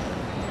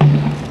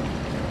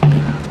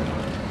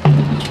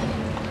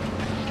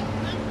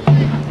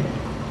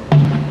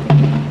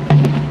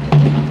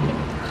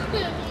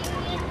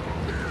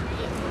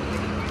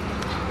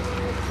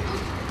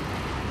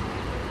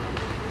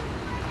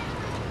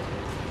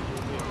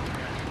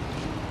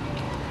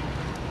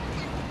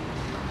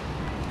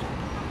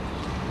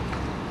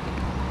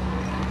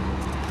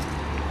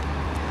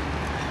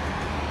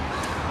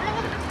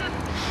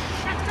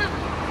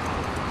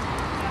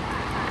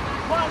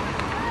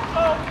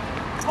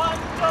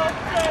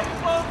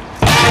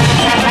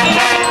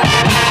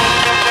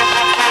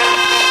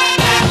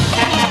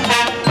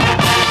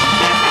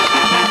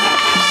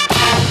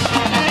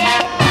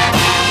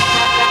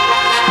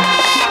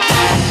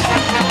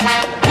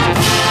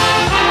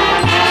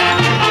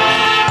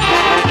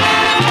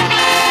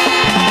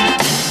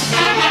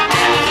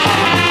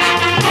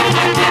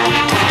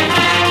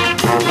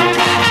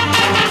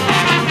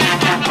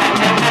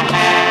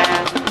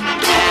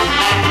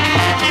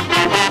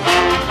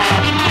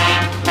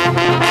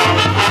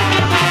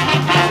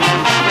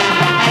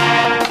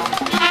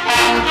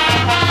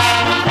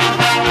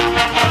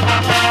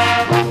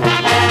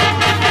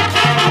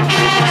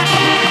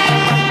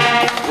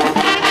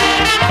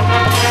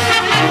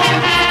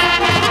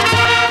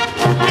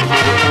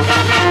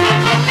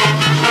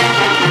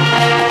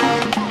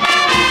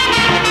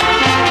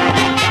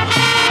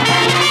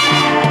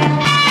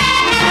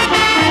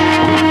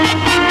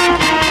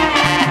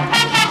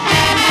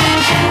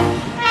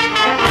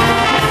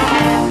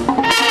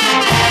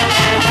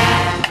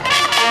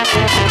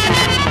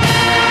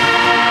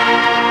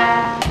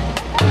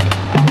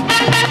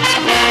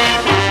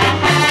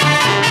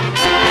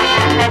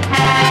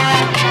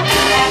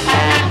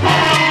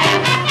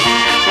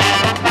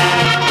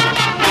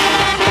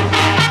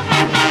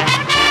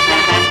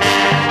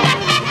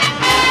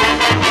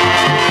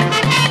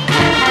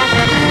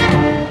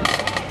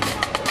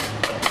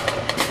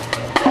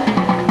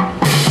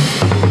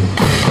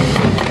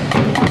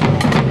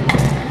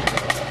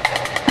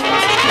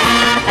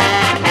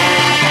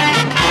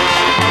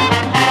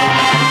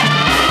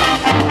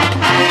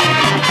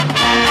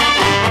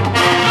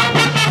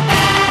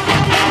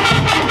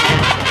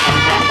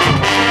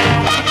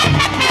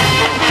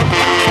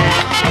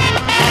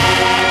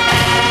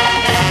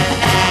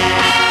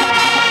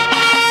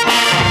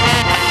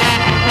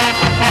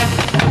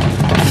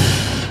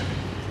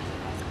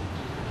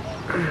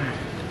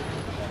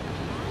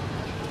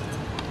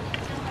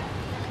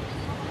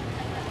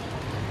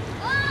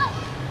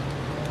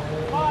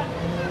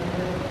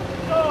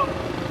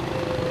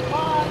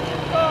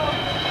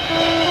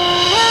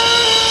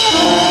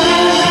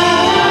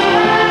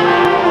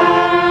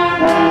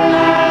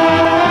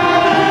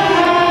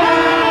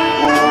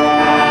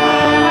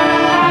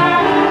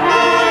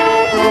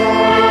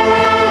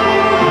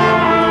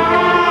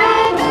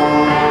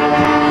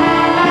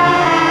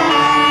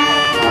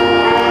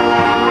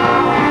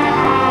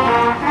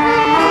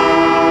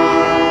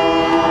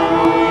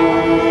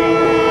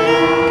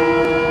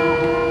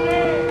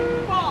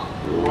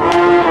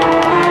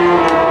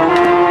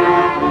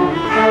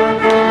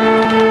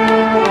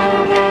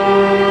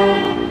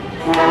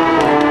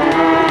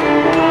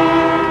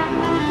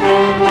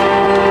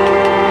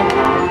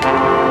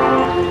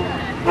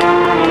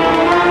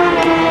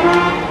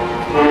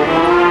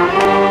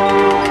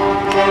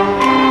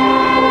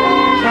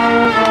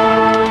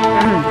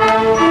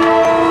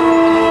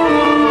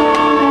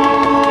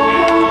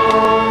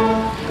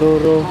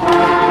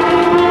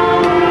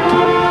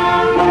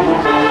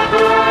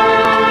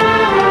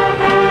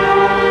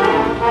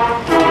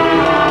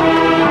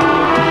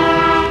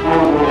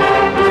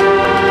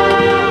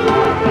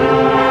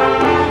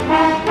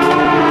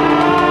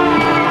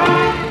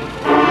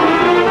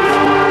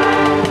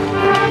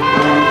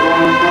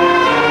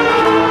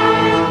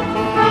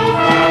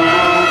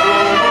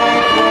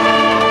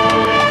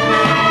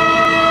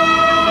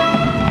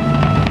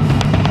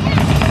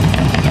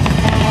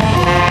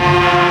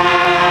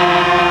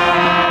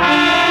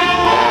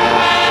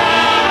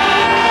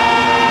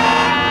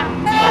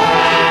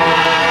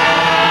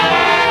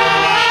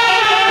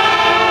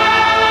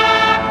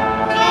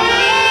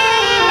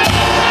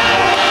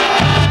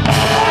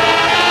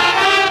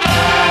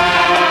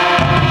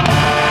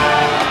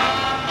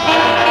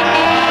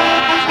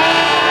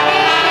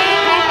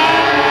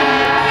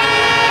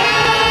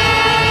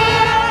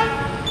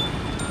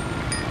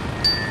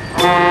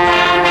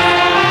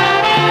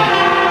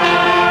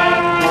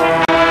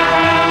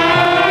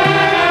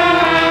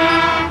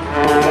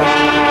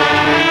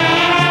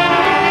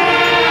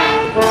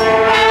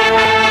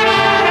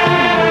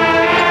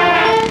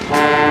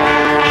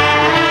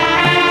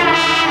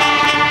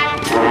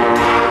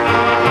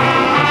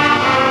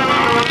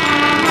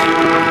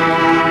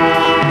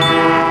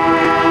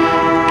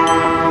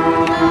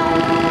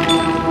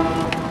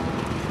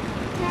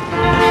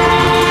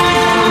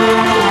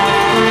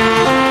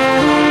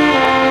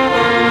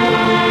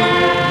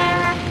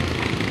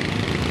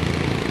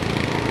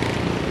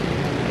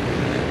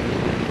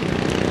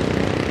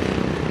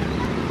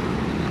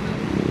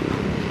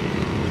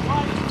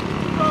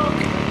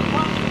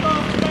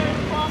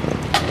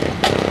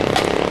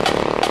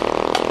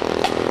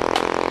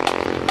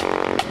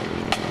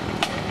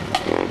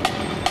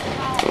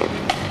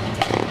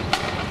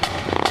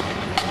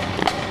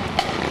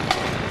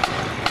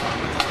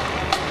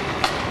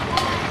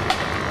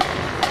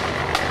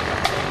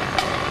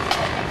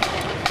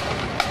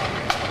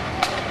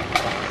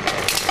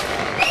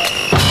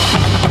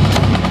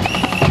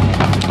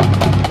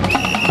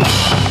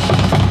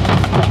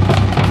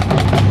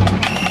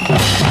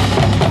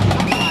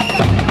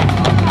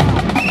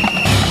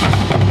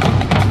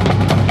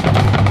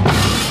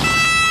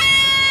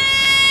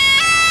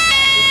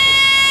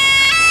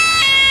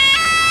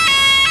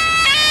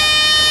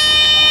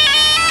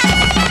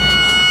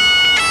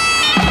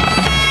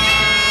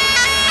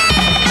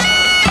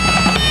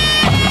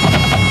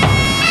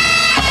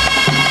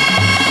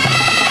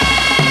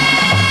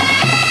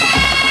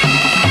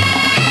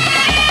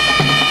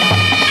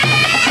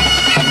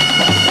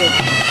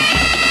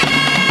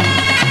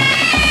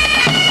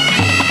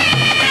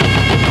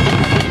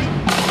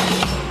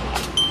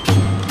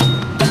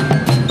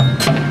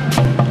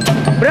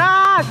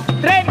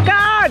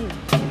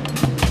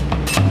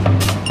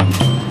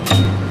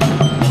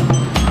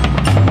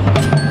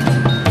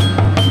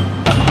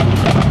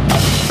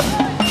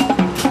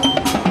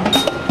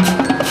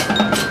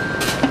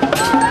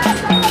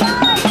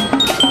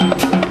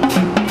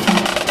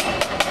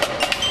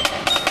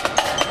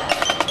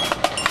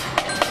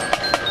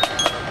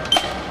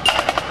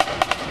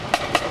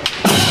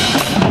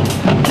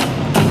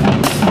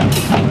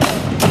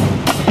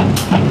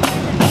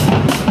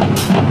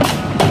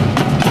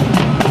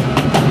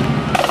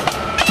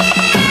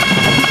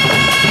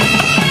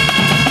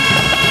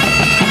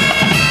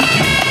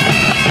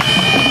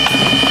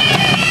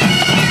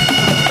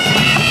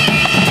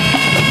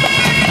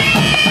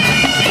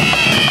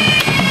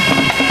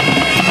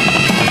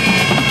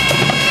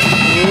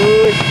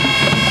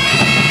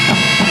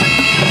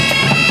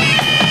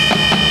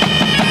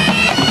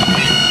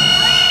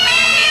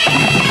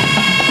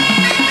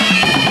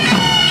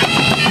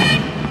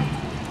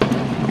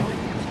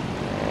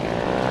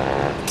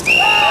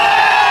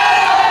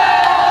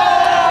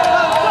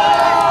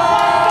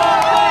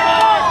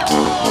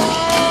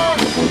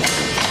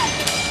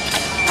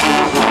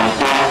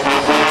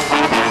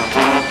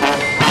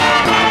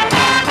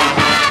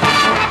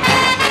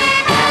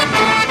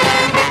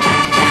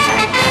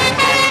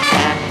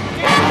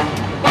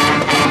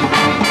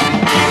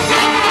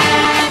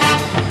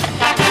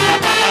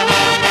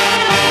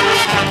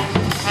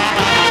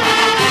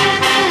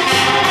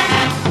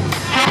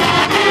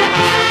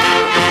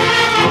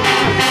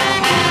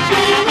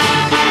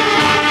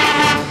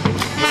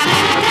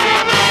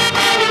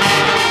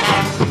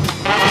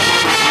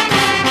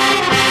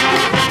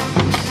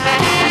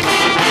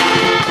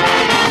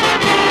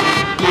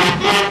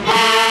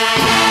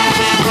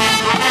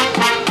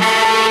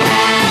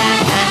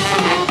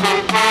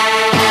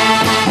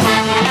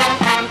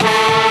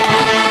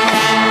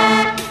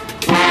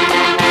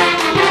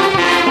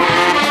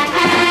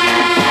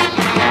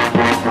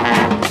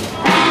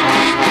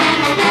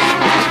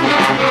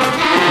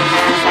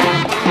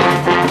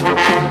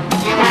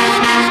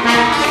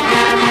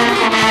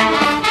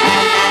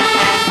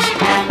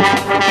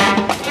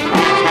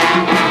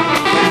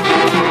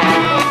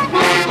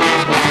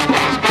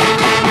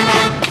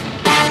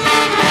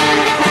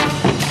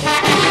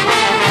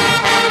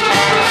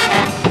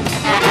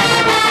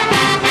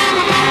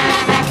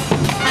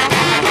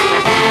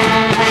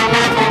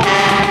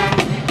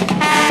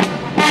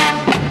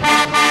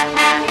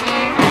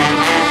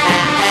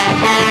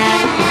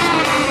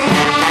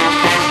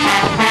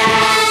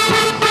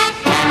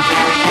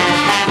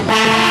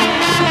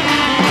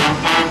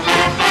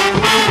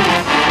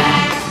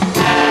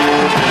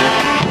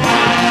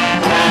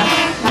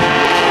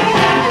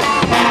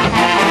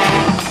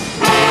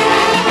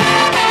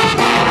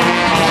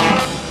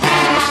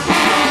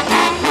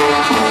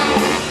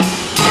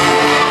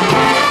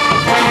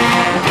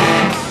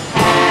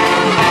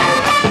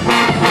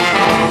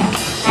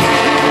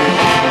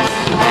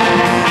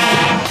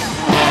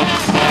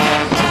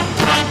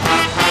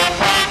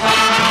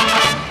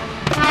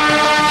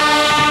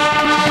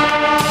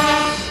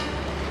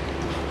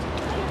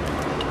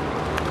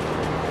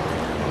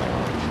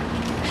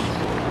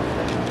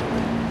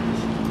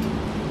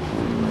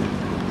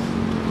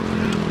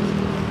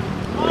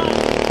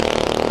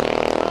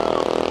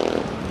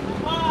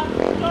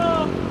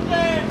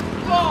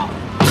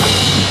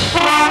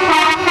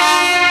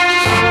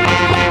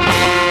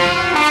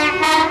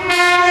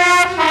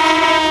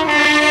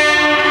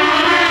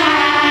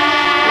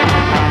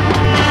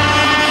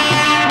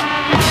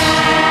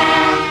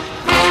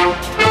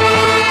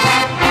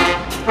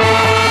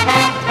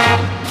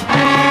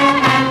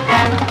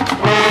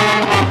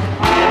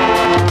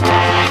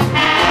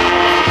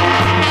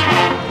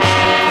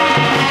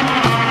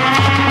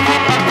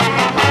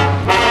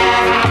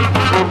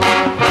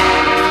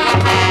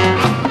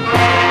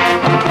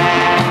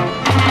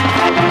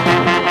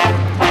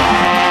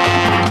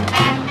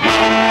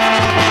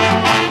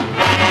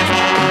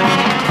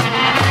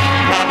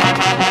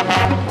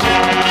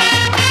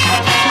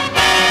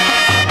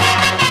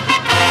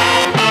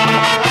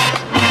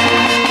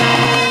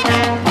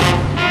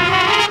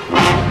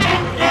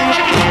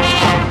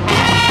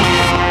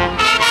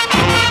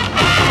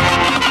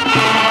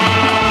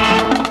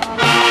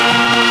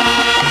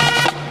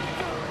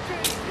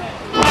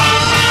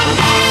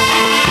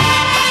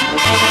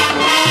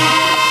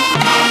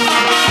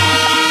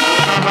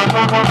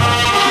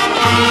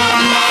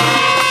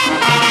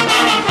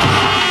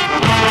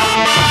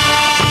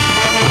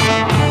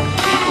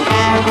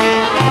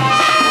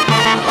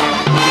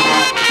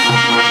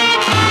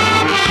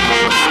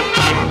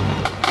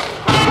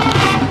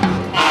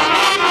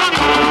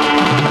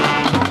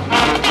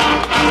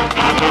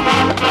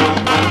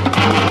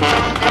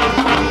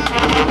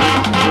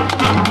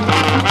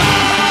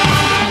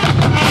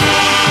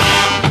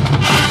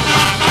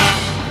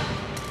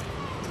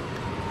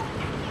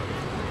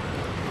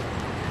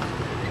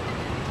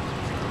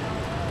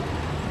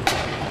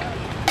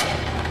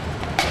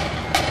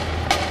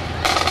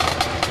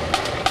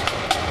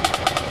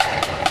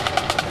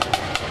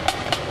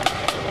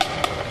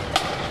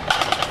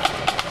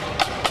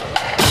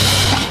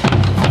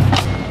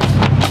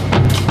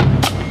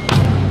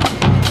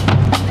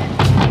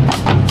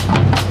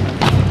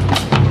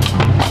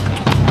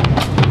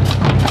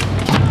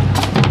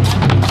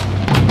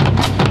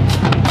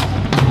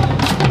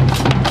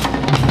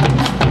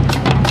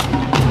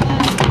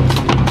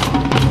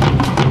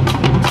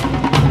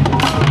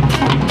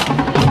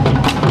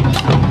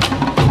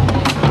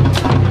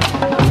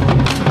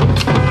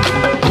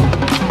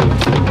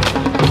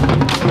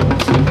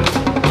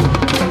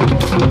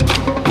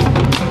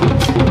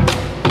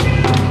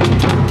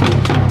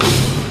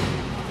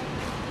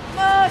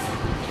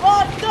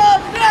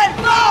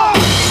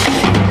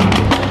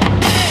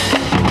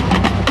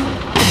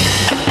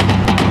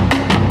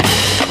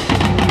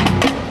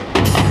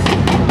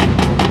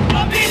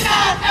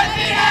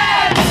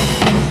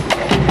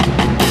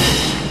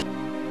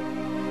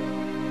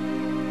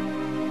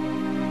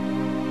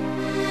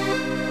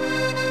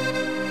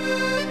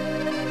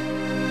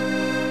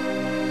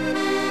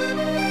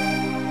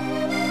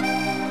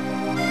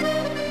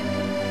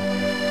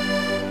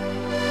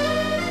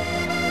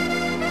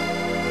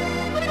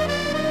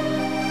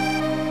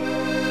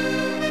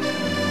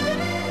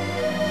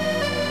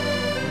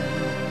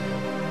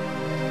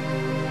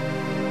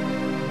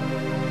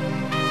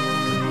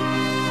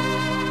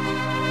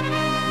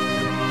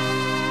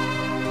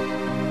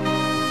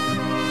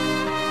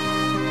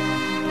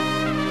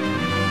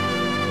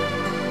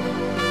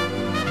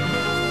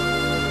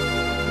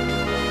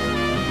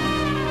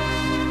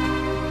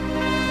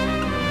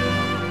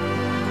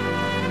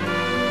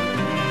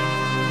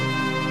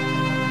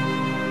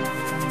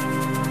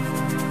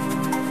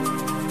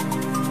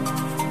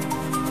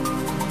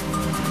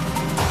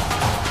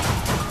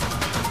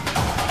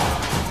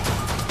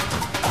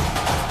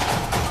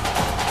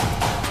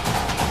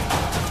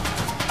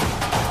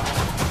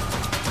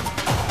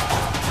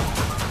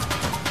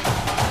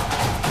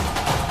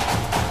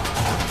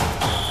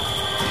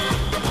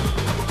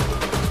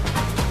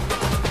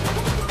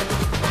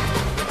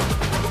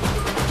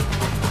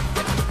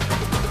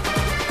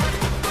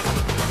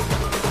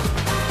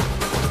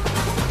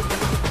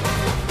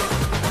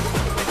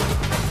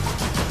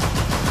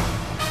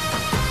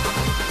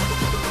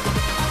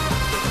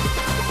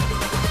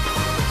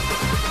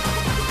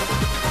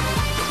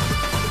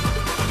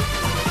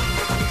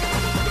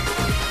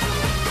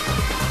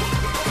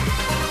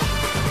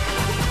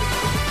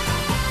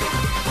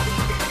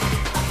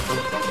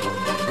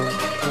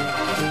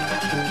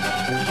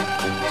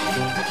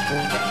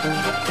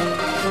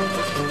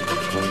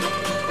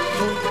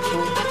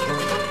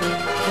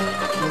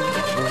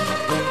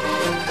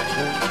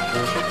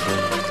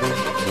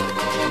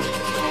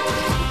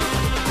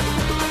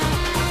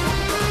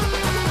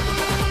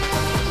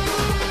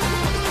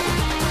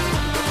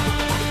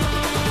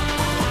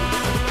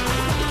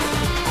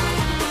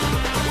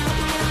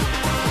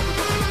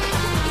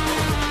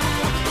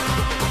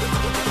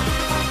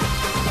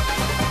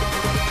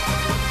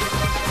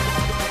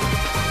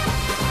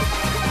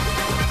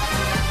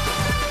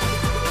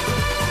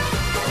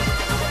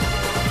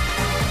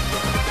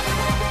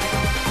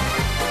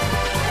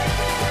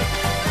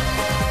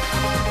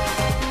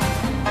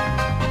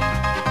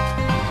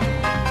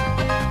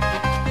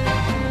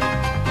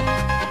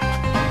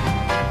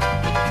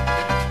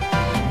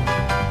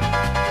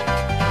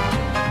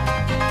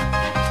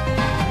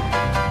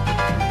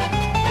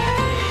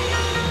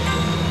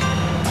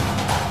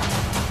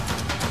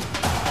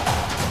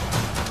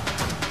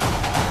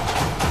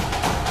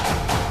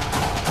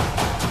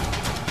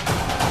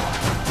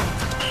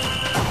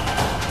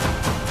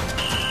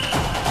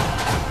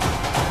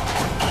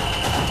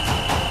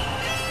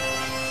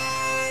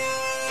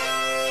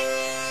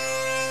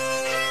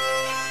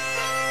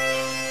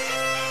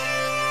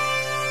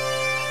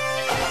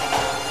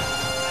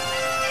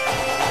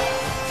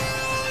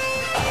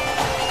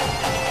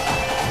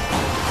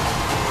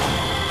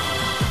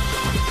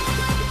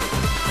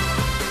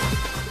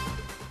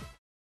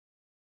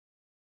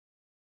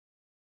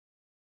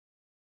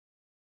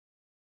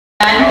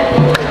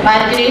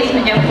 Majlis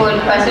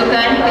menjemput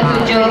pasukan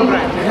ke-7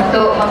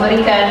 untuk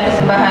memberikan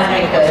persembahan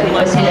mereka.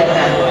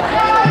 Dipersilakan.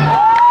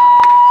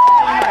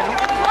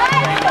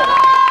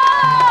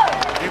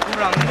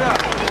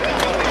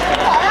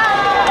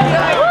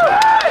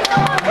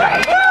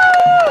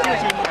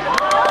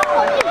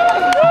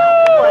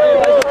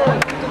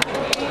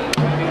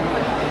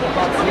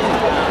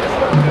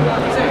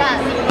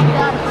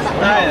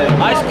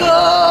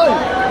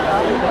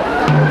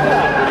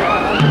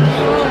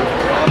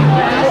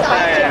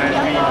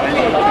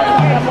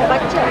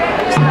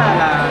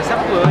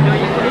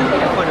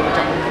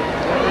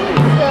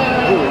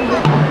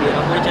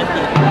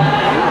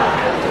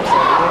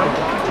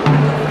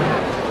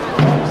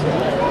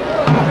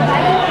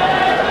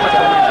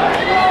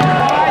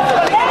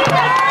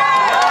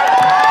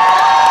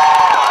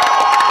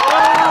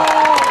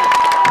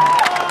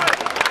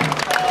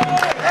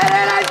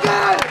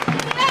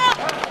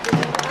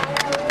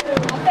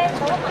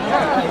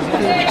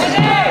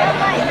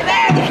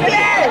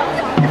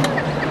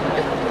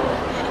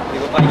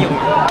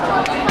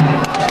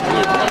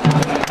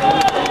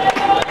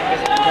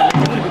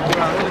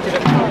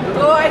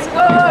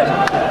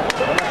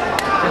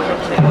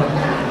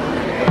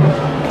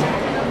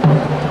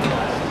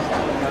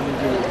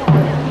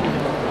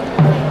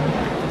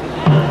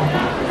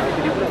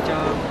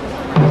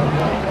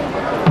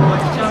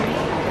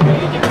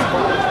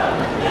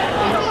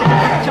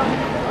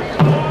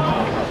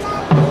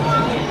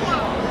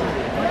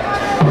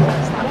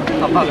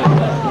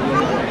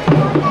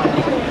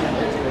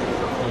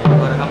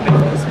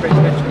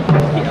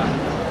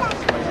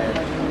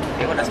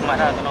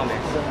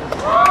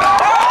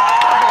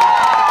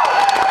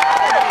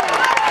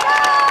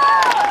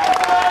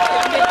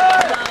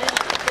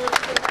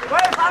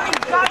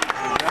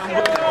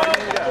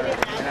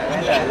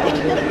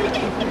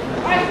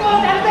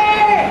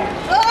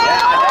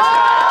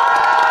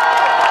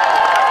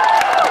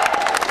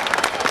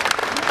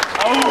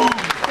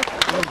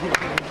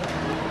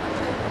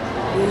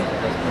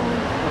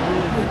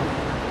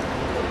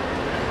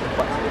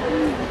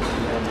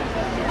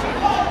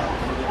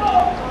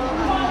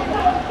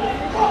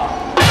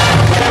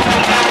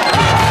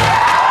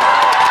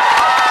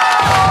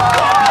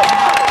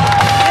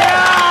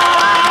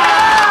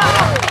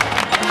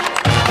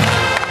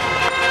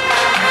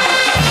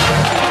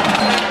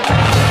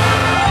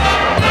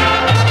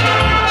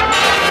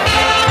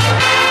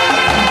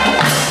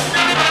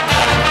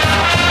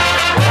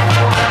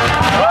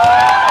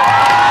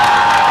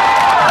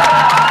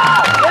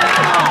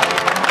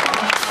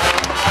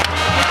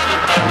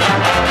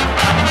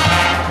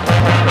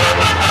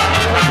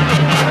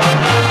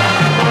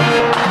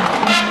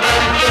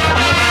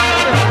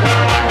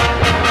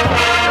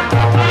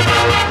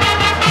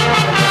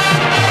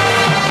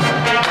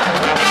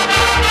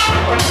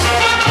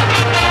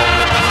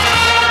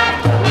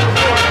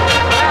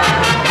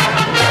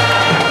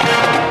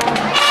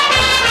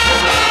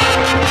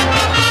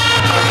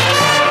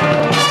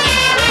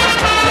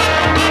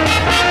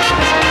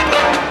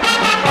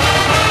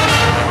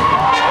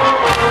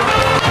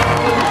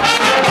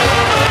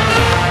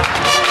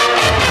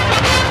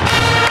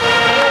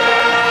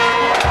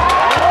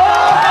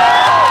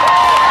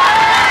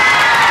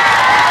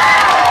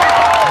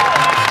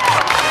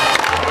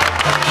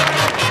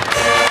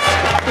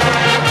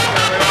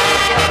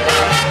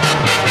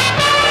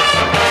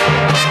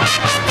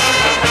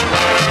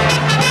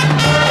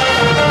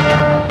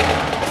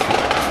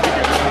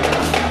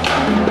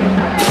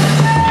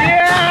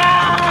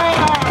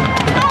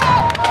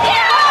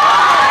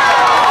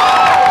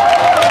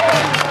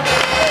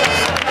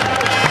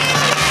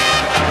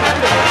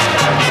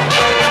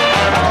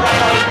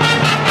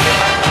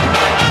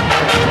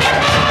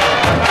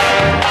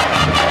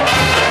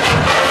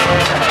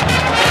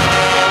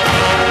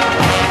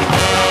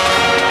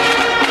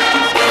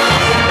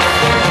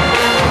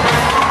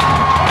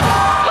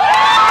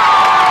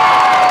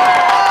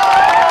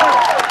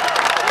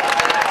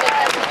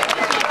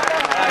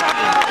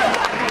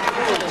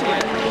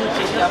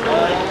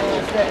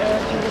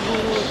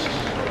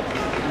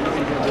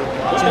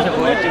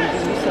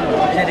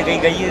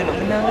 gaya nak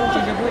menang kan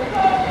Cikgu buat.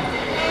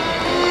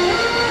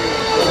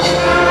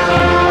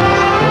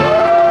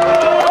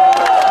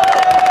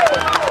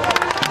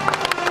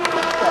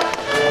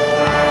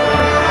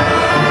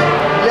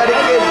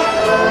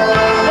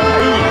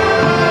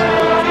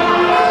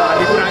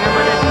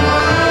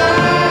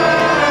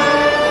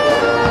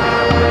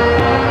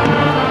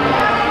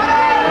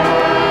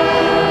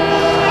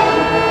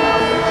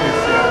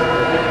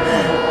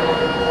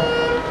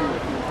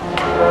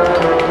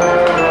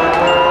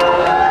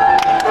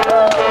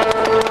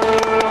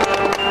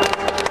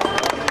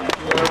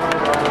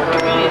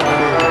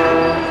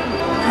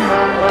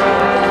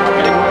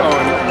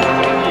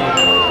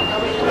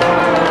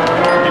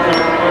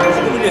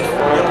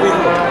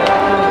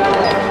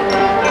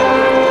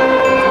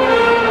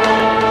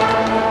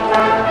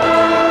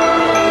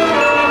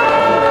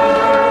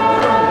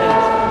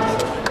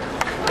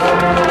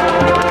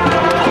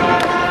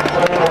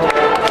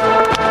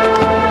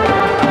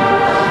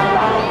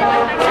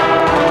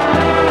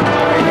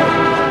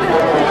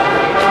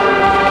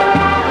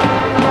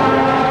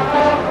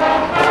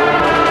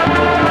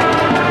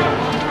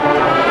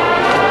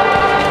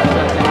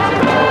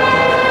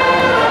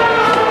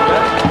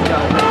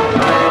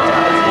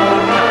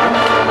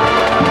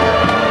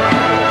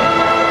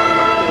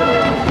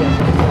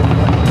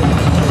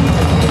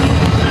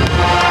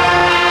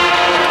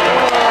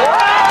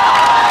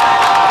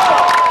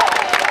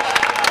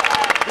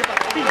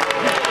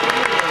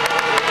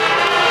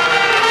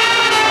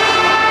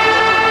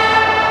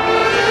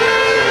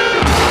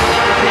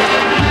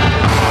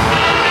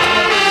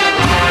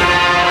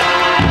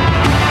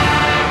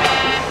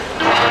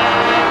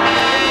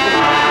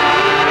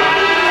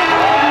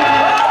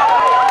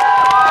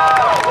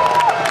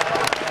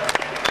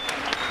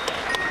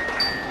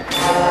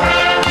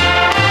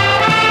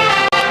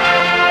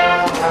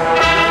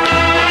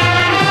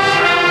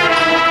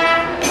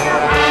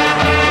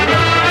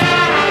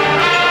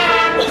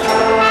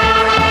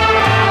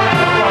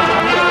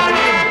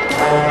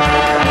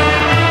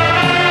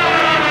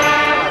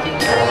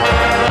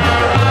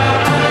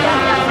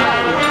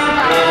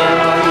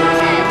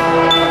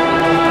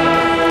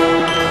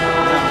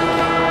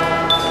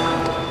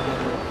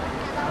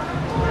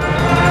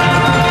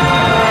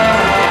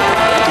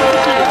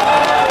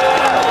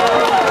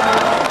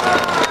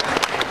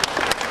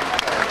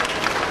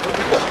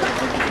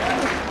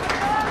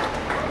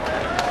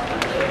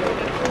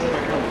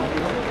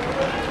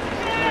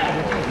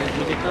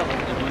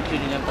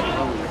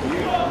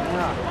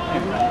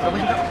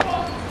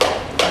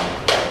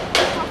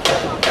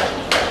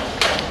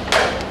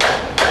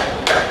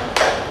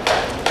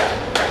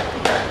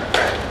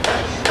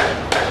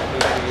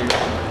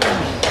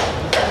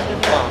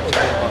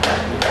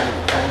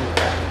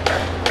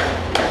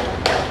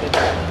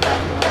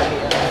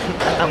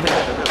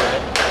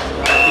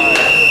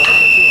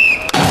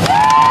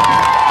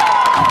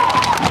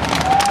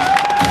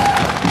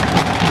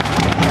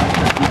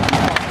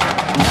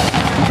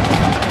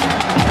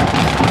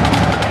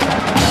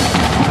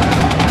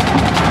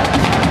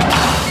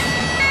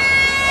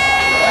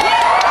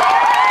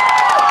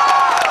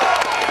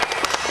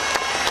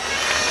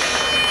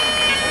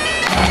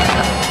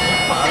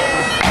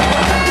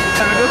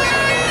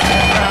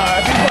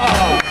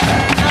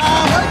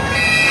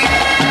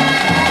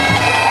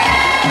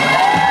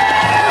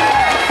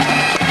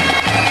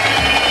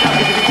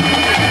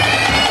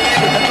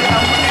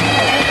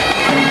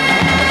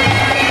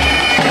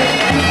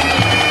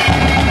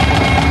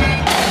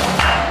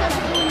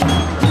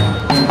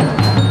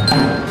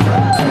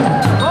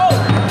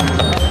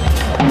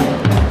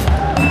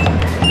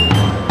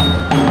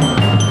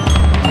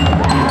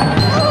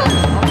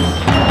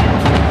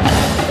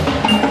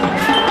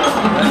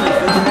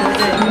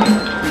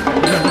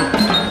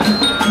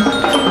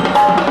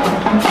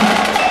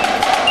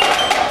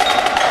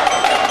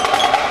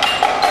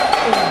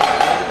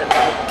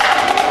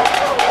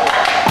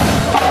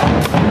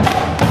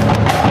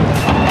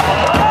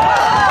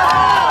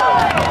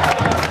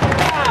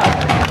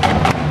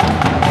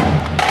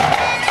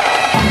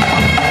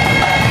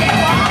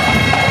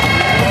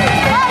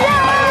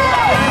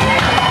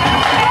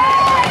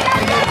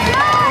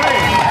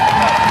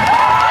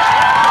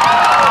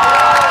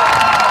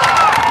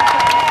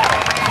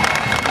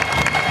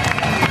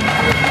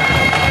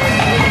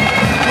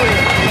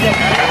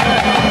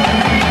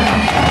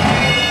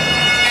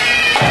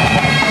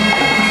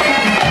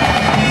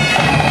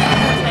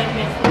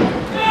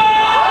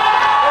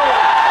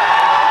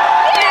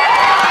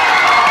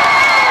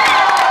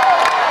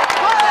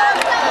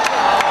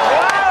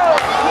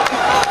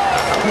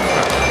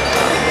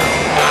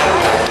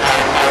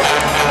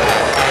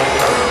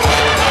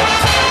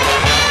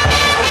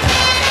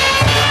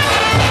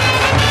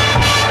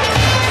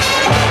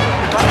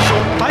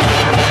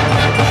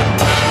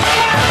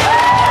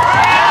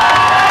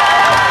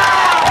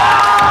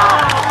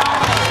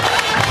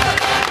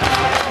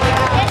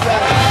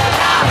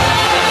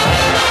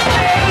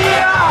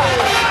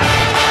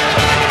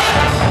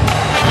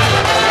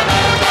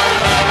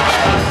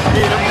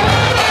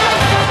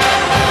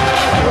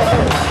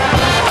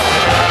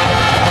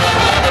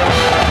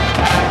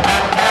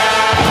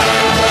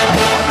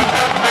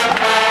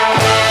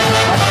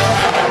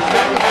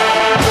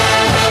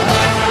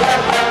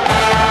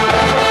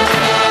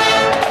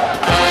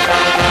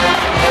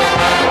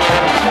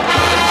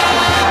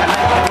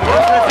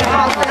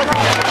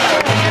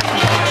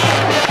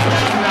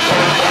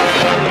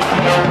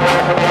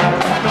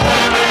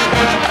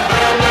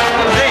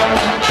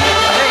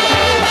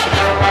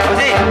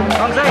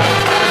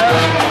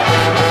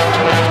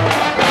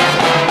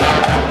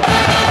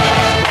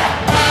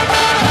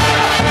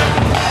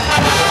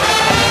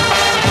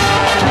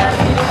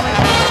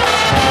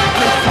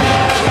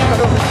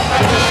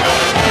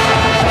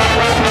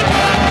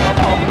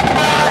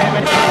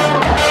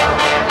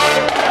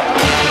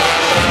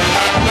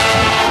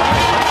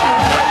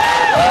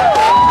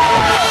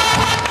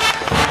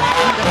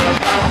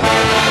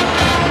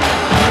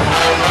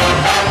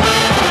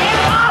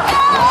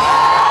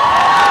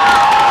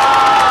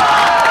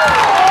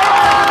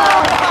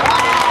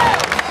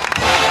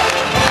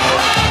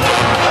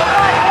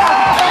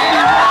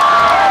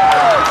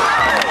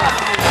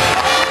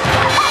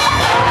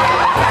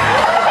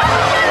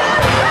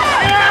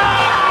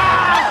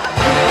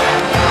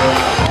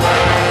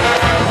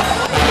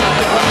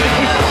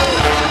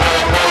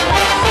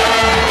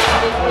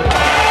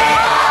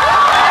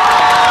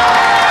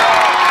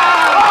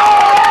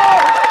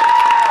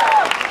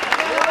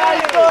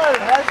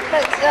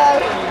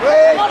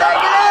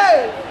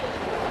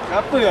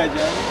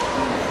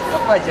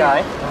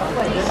 Hajah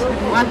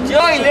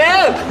Joy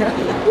dia.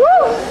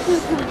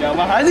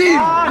 Jamaah Hazim.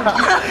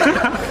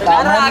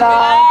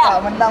 Tak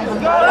menang pun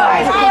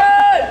kalah.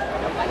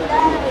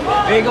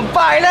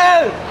 Gempai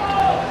lah.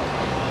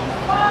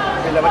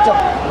 Bila macam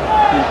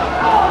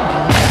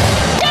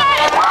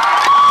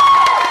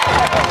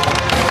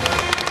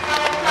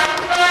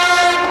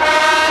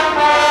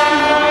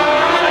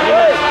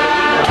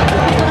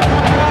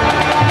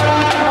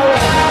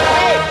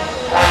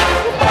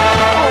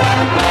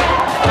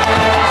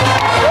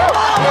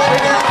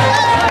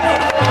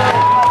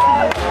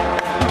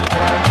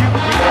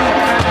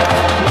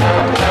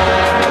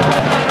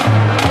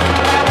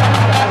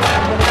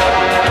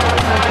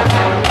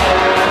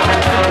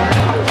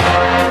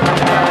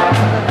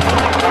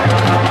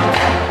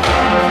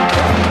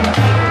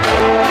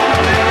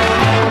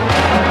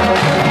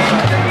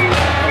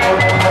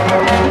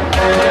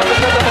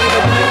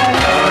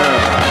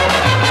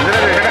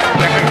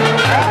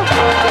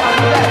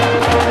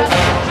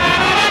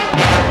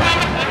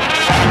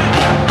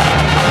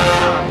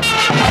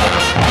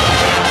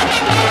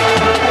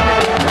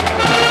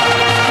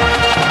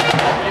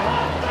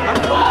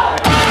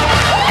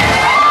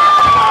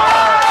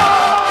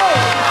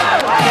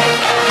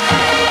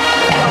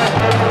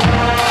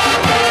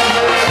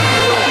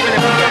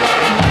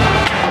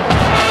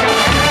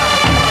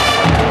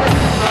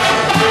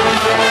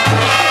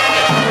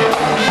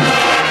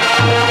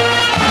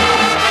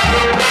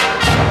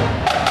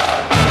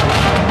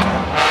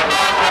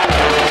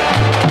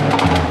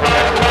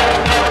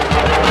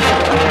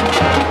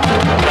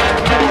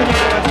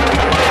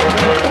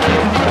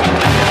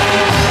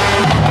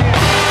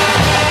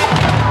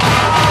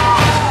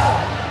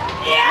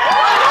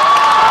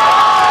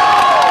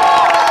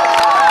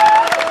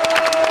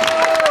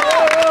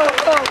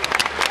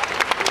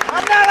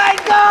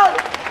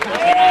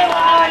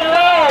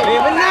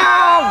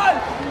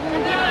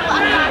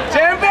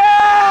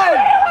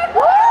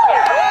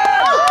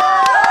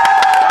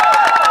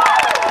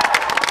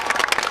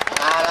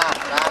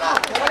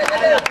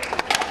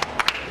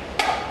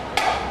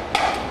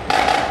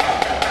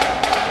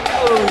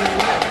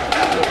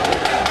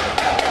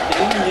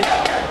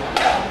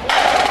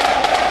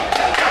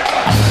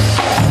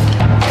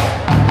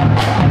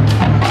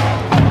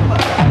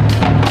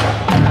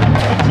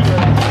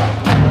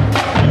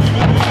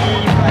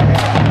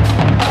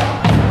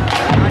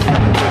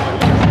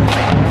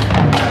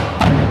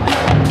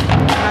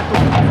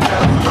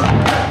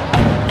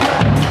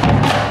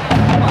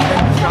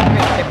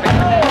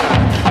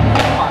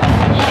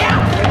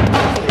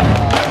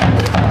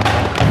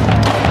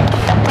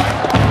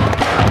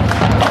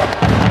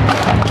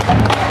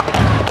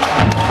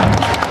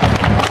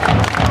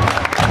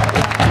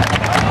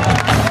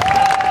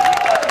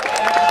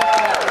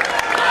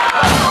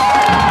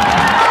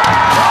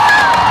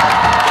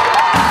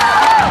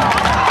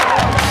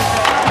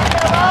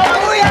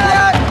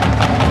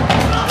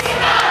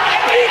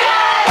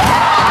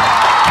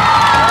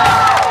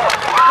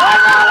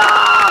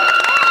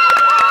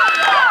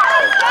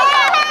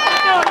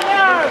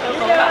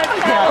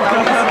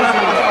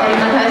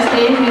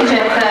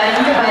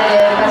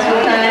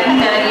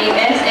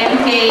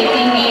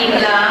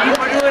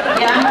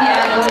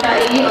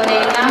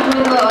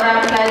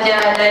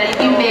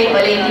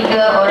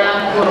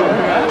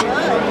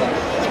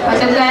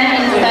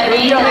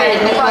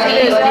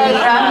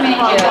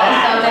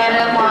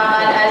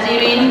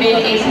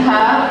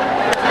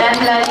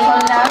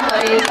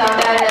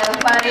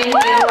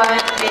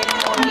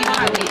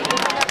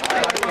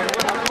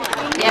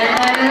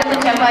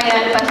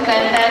pencapaian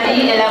pasukan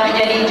tadi ialah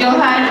menjadi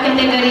Johan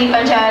kategori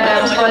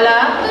Pancaragam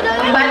sekolah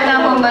 4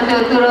 tahun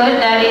berturut-turut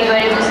dari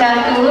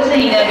 2001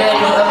 sehingga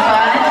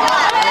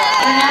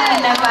 2004, pernah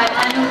mendapat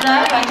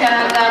anugerah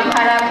Pancaragam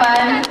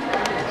Harapan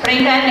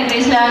peringkat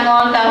Negeri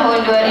Selangor tahun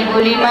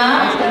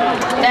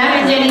 2005 dan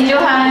menjadi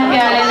Johan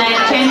Piala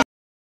Night Champion.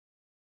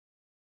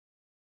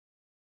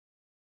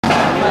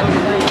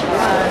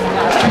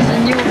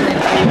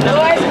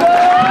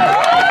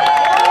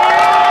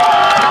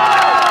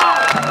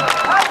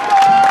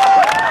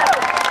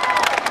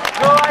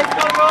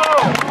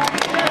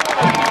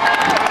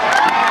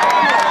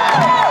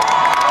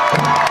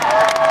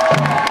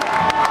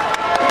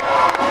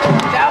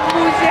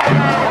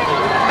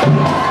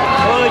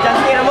 Oh,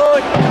 cantik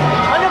rambut.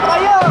 Mana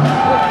peraya?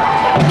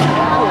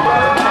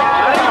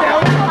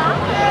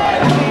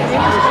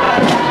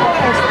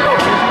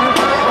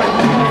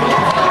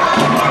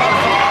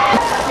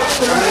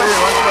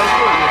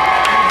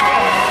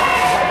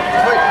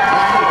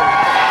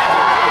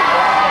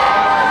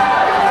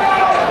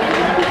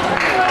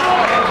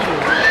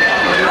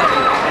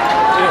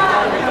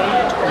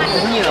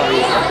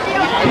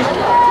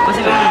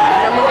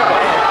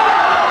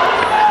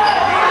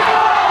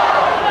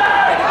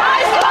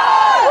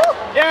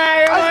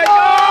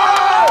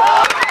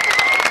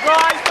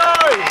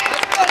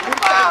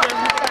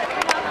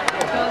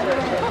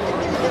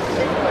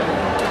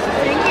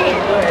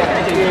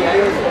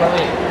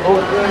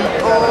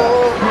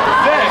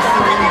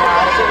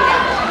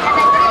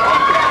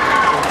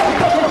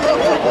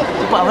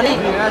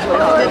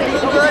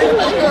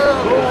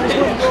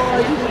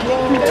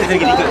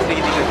 sedikit ikut.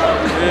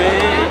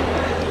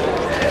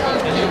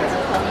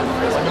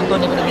 Nonton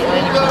daripada BI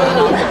ni bisa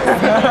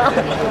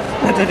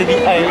Ada di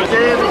BI.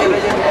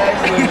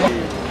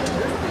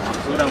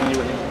 Kurang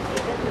menyebut ni.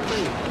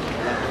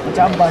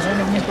 Macam Abbas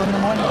ni punya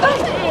tournament.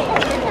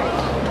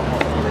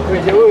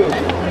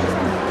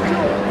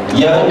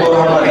 Yang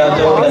berhormat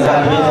Datuk dan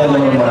hadirin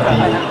yang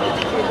dihormati,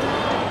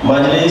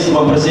 Majlis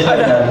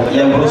mempersilakan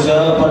Yang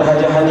Berusaha Puan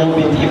Hajah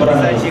binti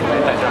Ibrahim,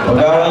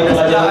 Pegawai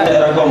Pelajaran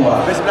Daerah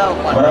Gombak,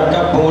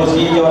 merangkap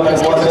pengurusi jawatan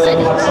kuasa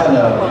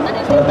pelaksana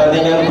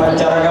Pertandingan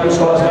Pancaragam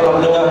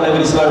Sekolah-sekolah Menengah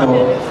Negeri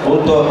Selangor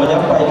untuk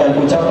menyampaikan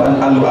ucapan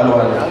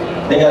alu-aluan.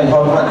 Dengan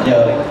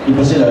hormatnya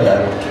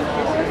dipersilakan.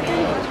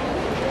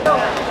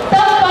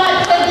 Tempat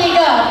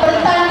ketiga,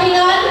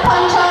 Pertandingan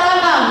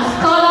Pancaragam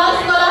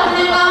Sekolah-sekolah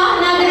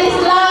Menengah Negeri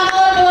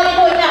Selangor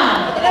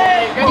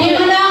 2006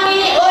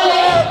 dimenangi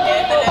oleh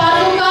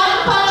pasukan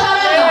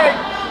Pancaragam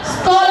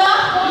Sekolah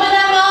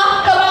Menengah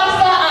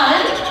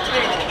Kebangsaan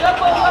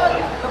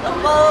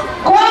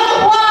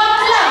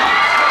Klang.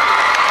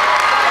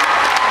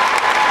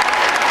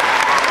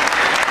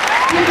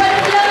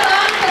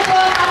 Dipersilakan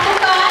ketua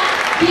pasukan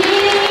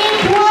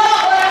diiringi 2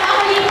 orang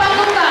ahli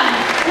pasukan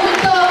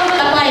untuk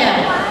penyampaian.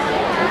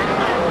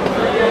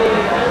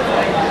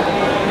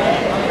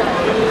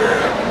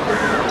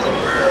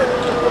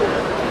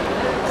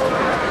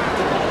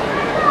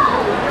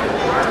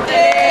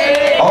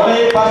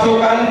 Oleh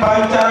pasukan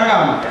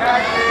Pancaragam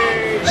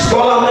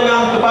Sekolah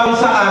Menengah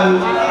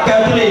Kebangsaan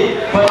Kadet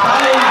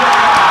berpaling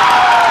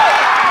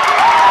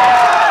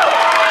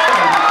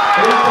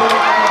untuk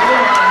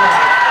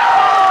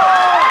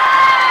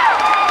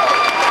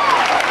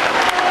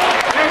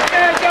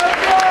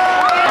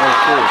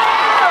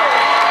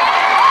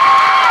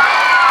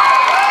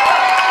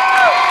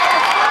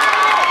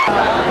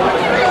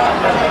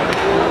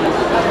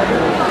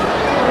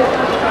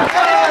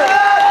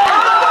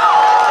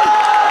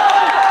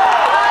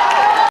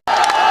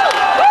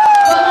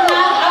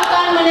Pemenang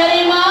akan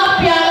menerima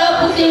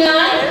piala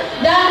pusingan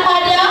dan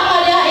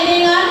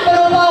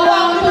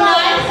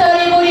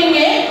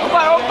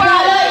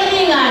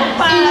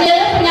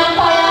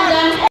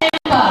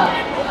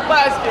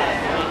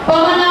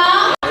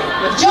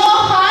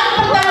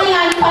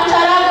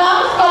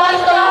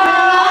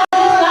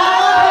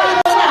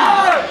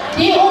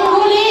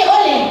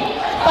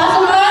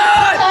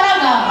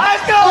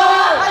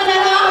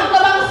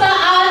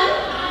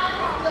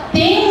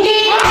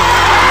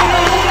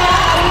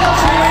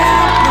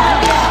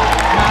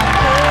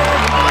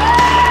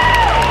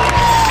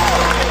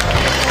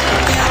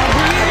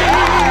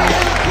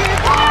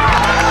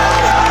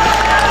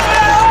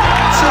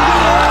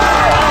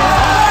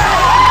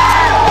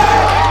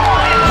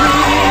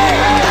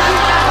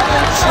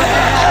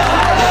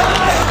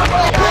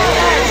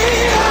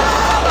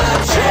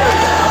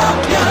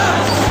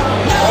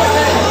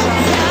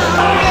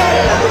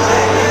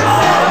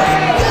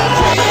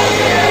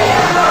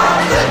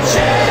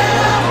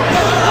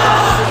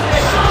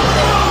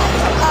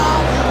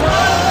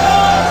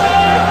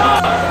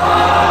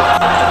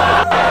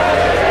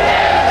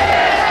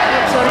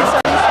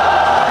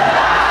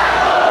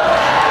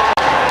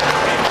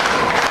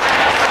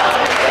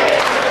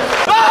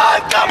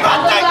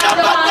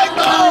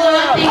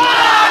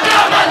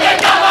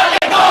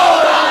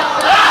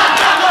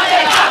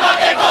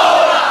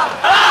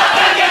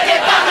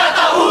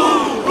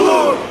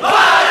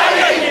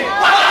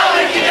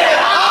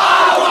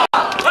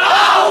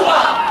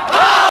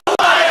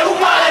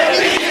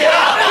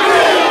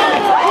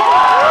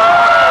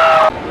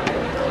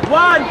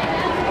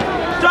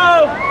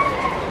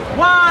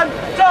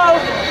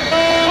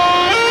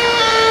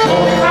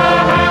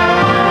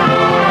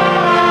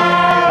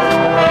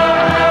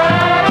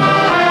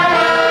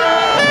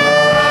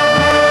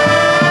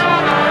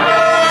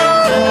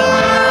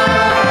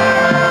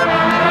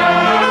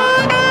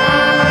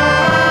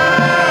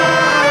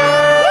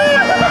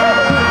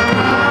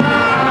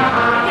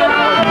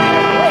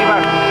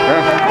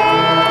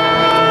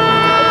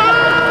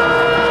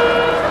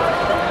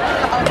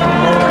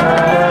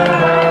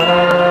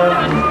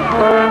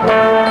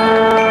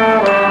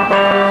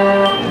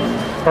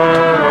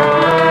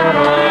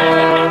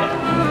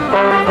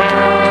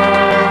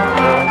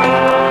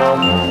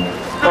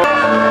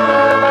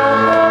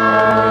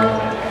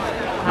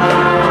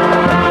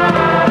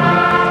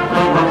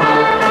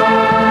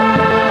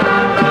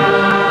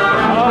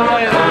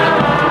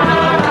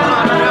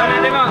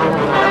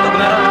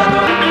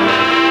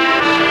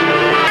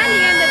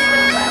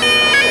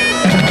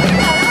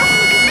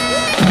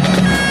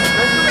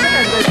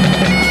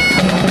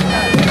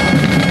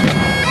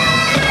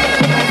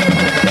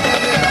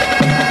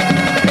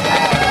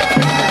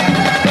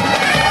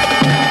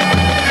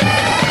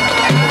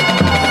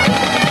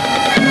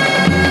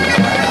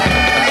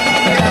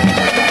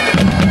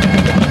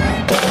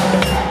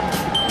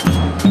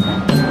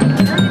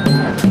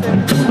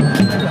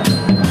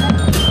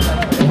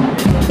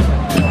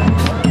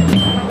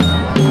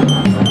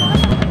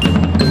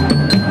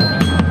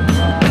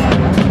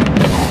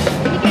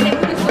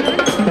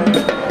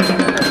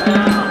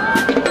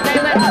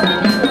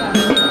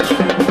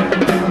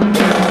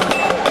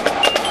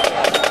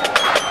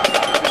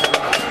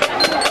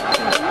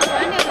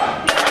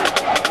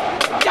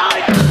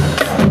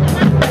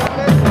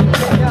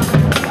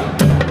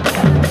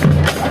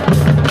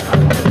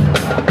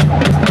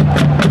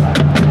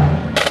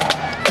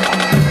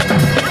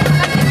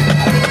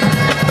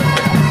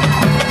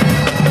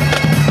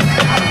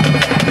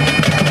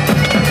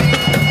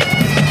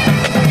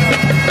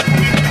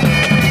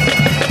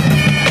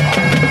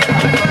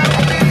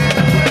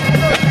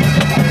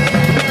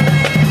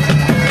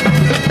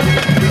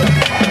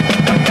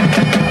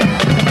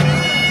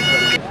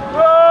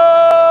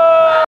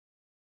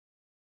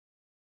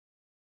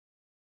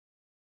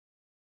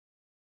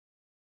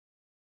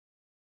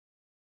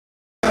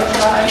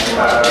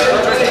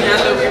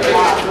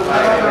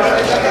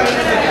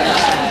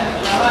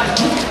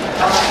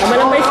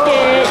Lambai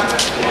sikit.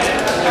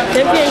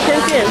 Champion.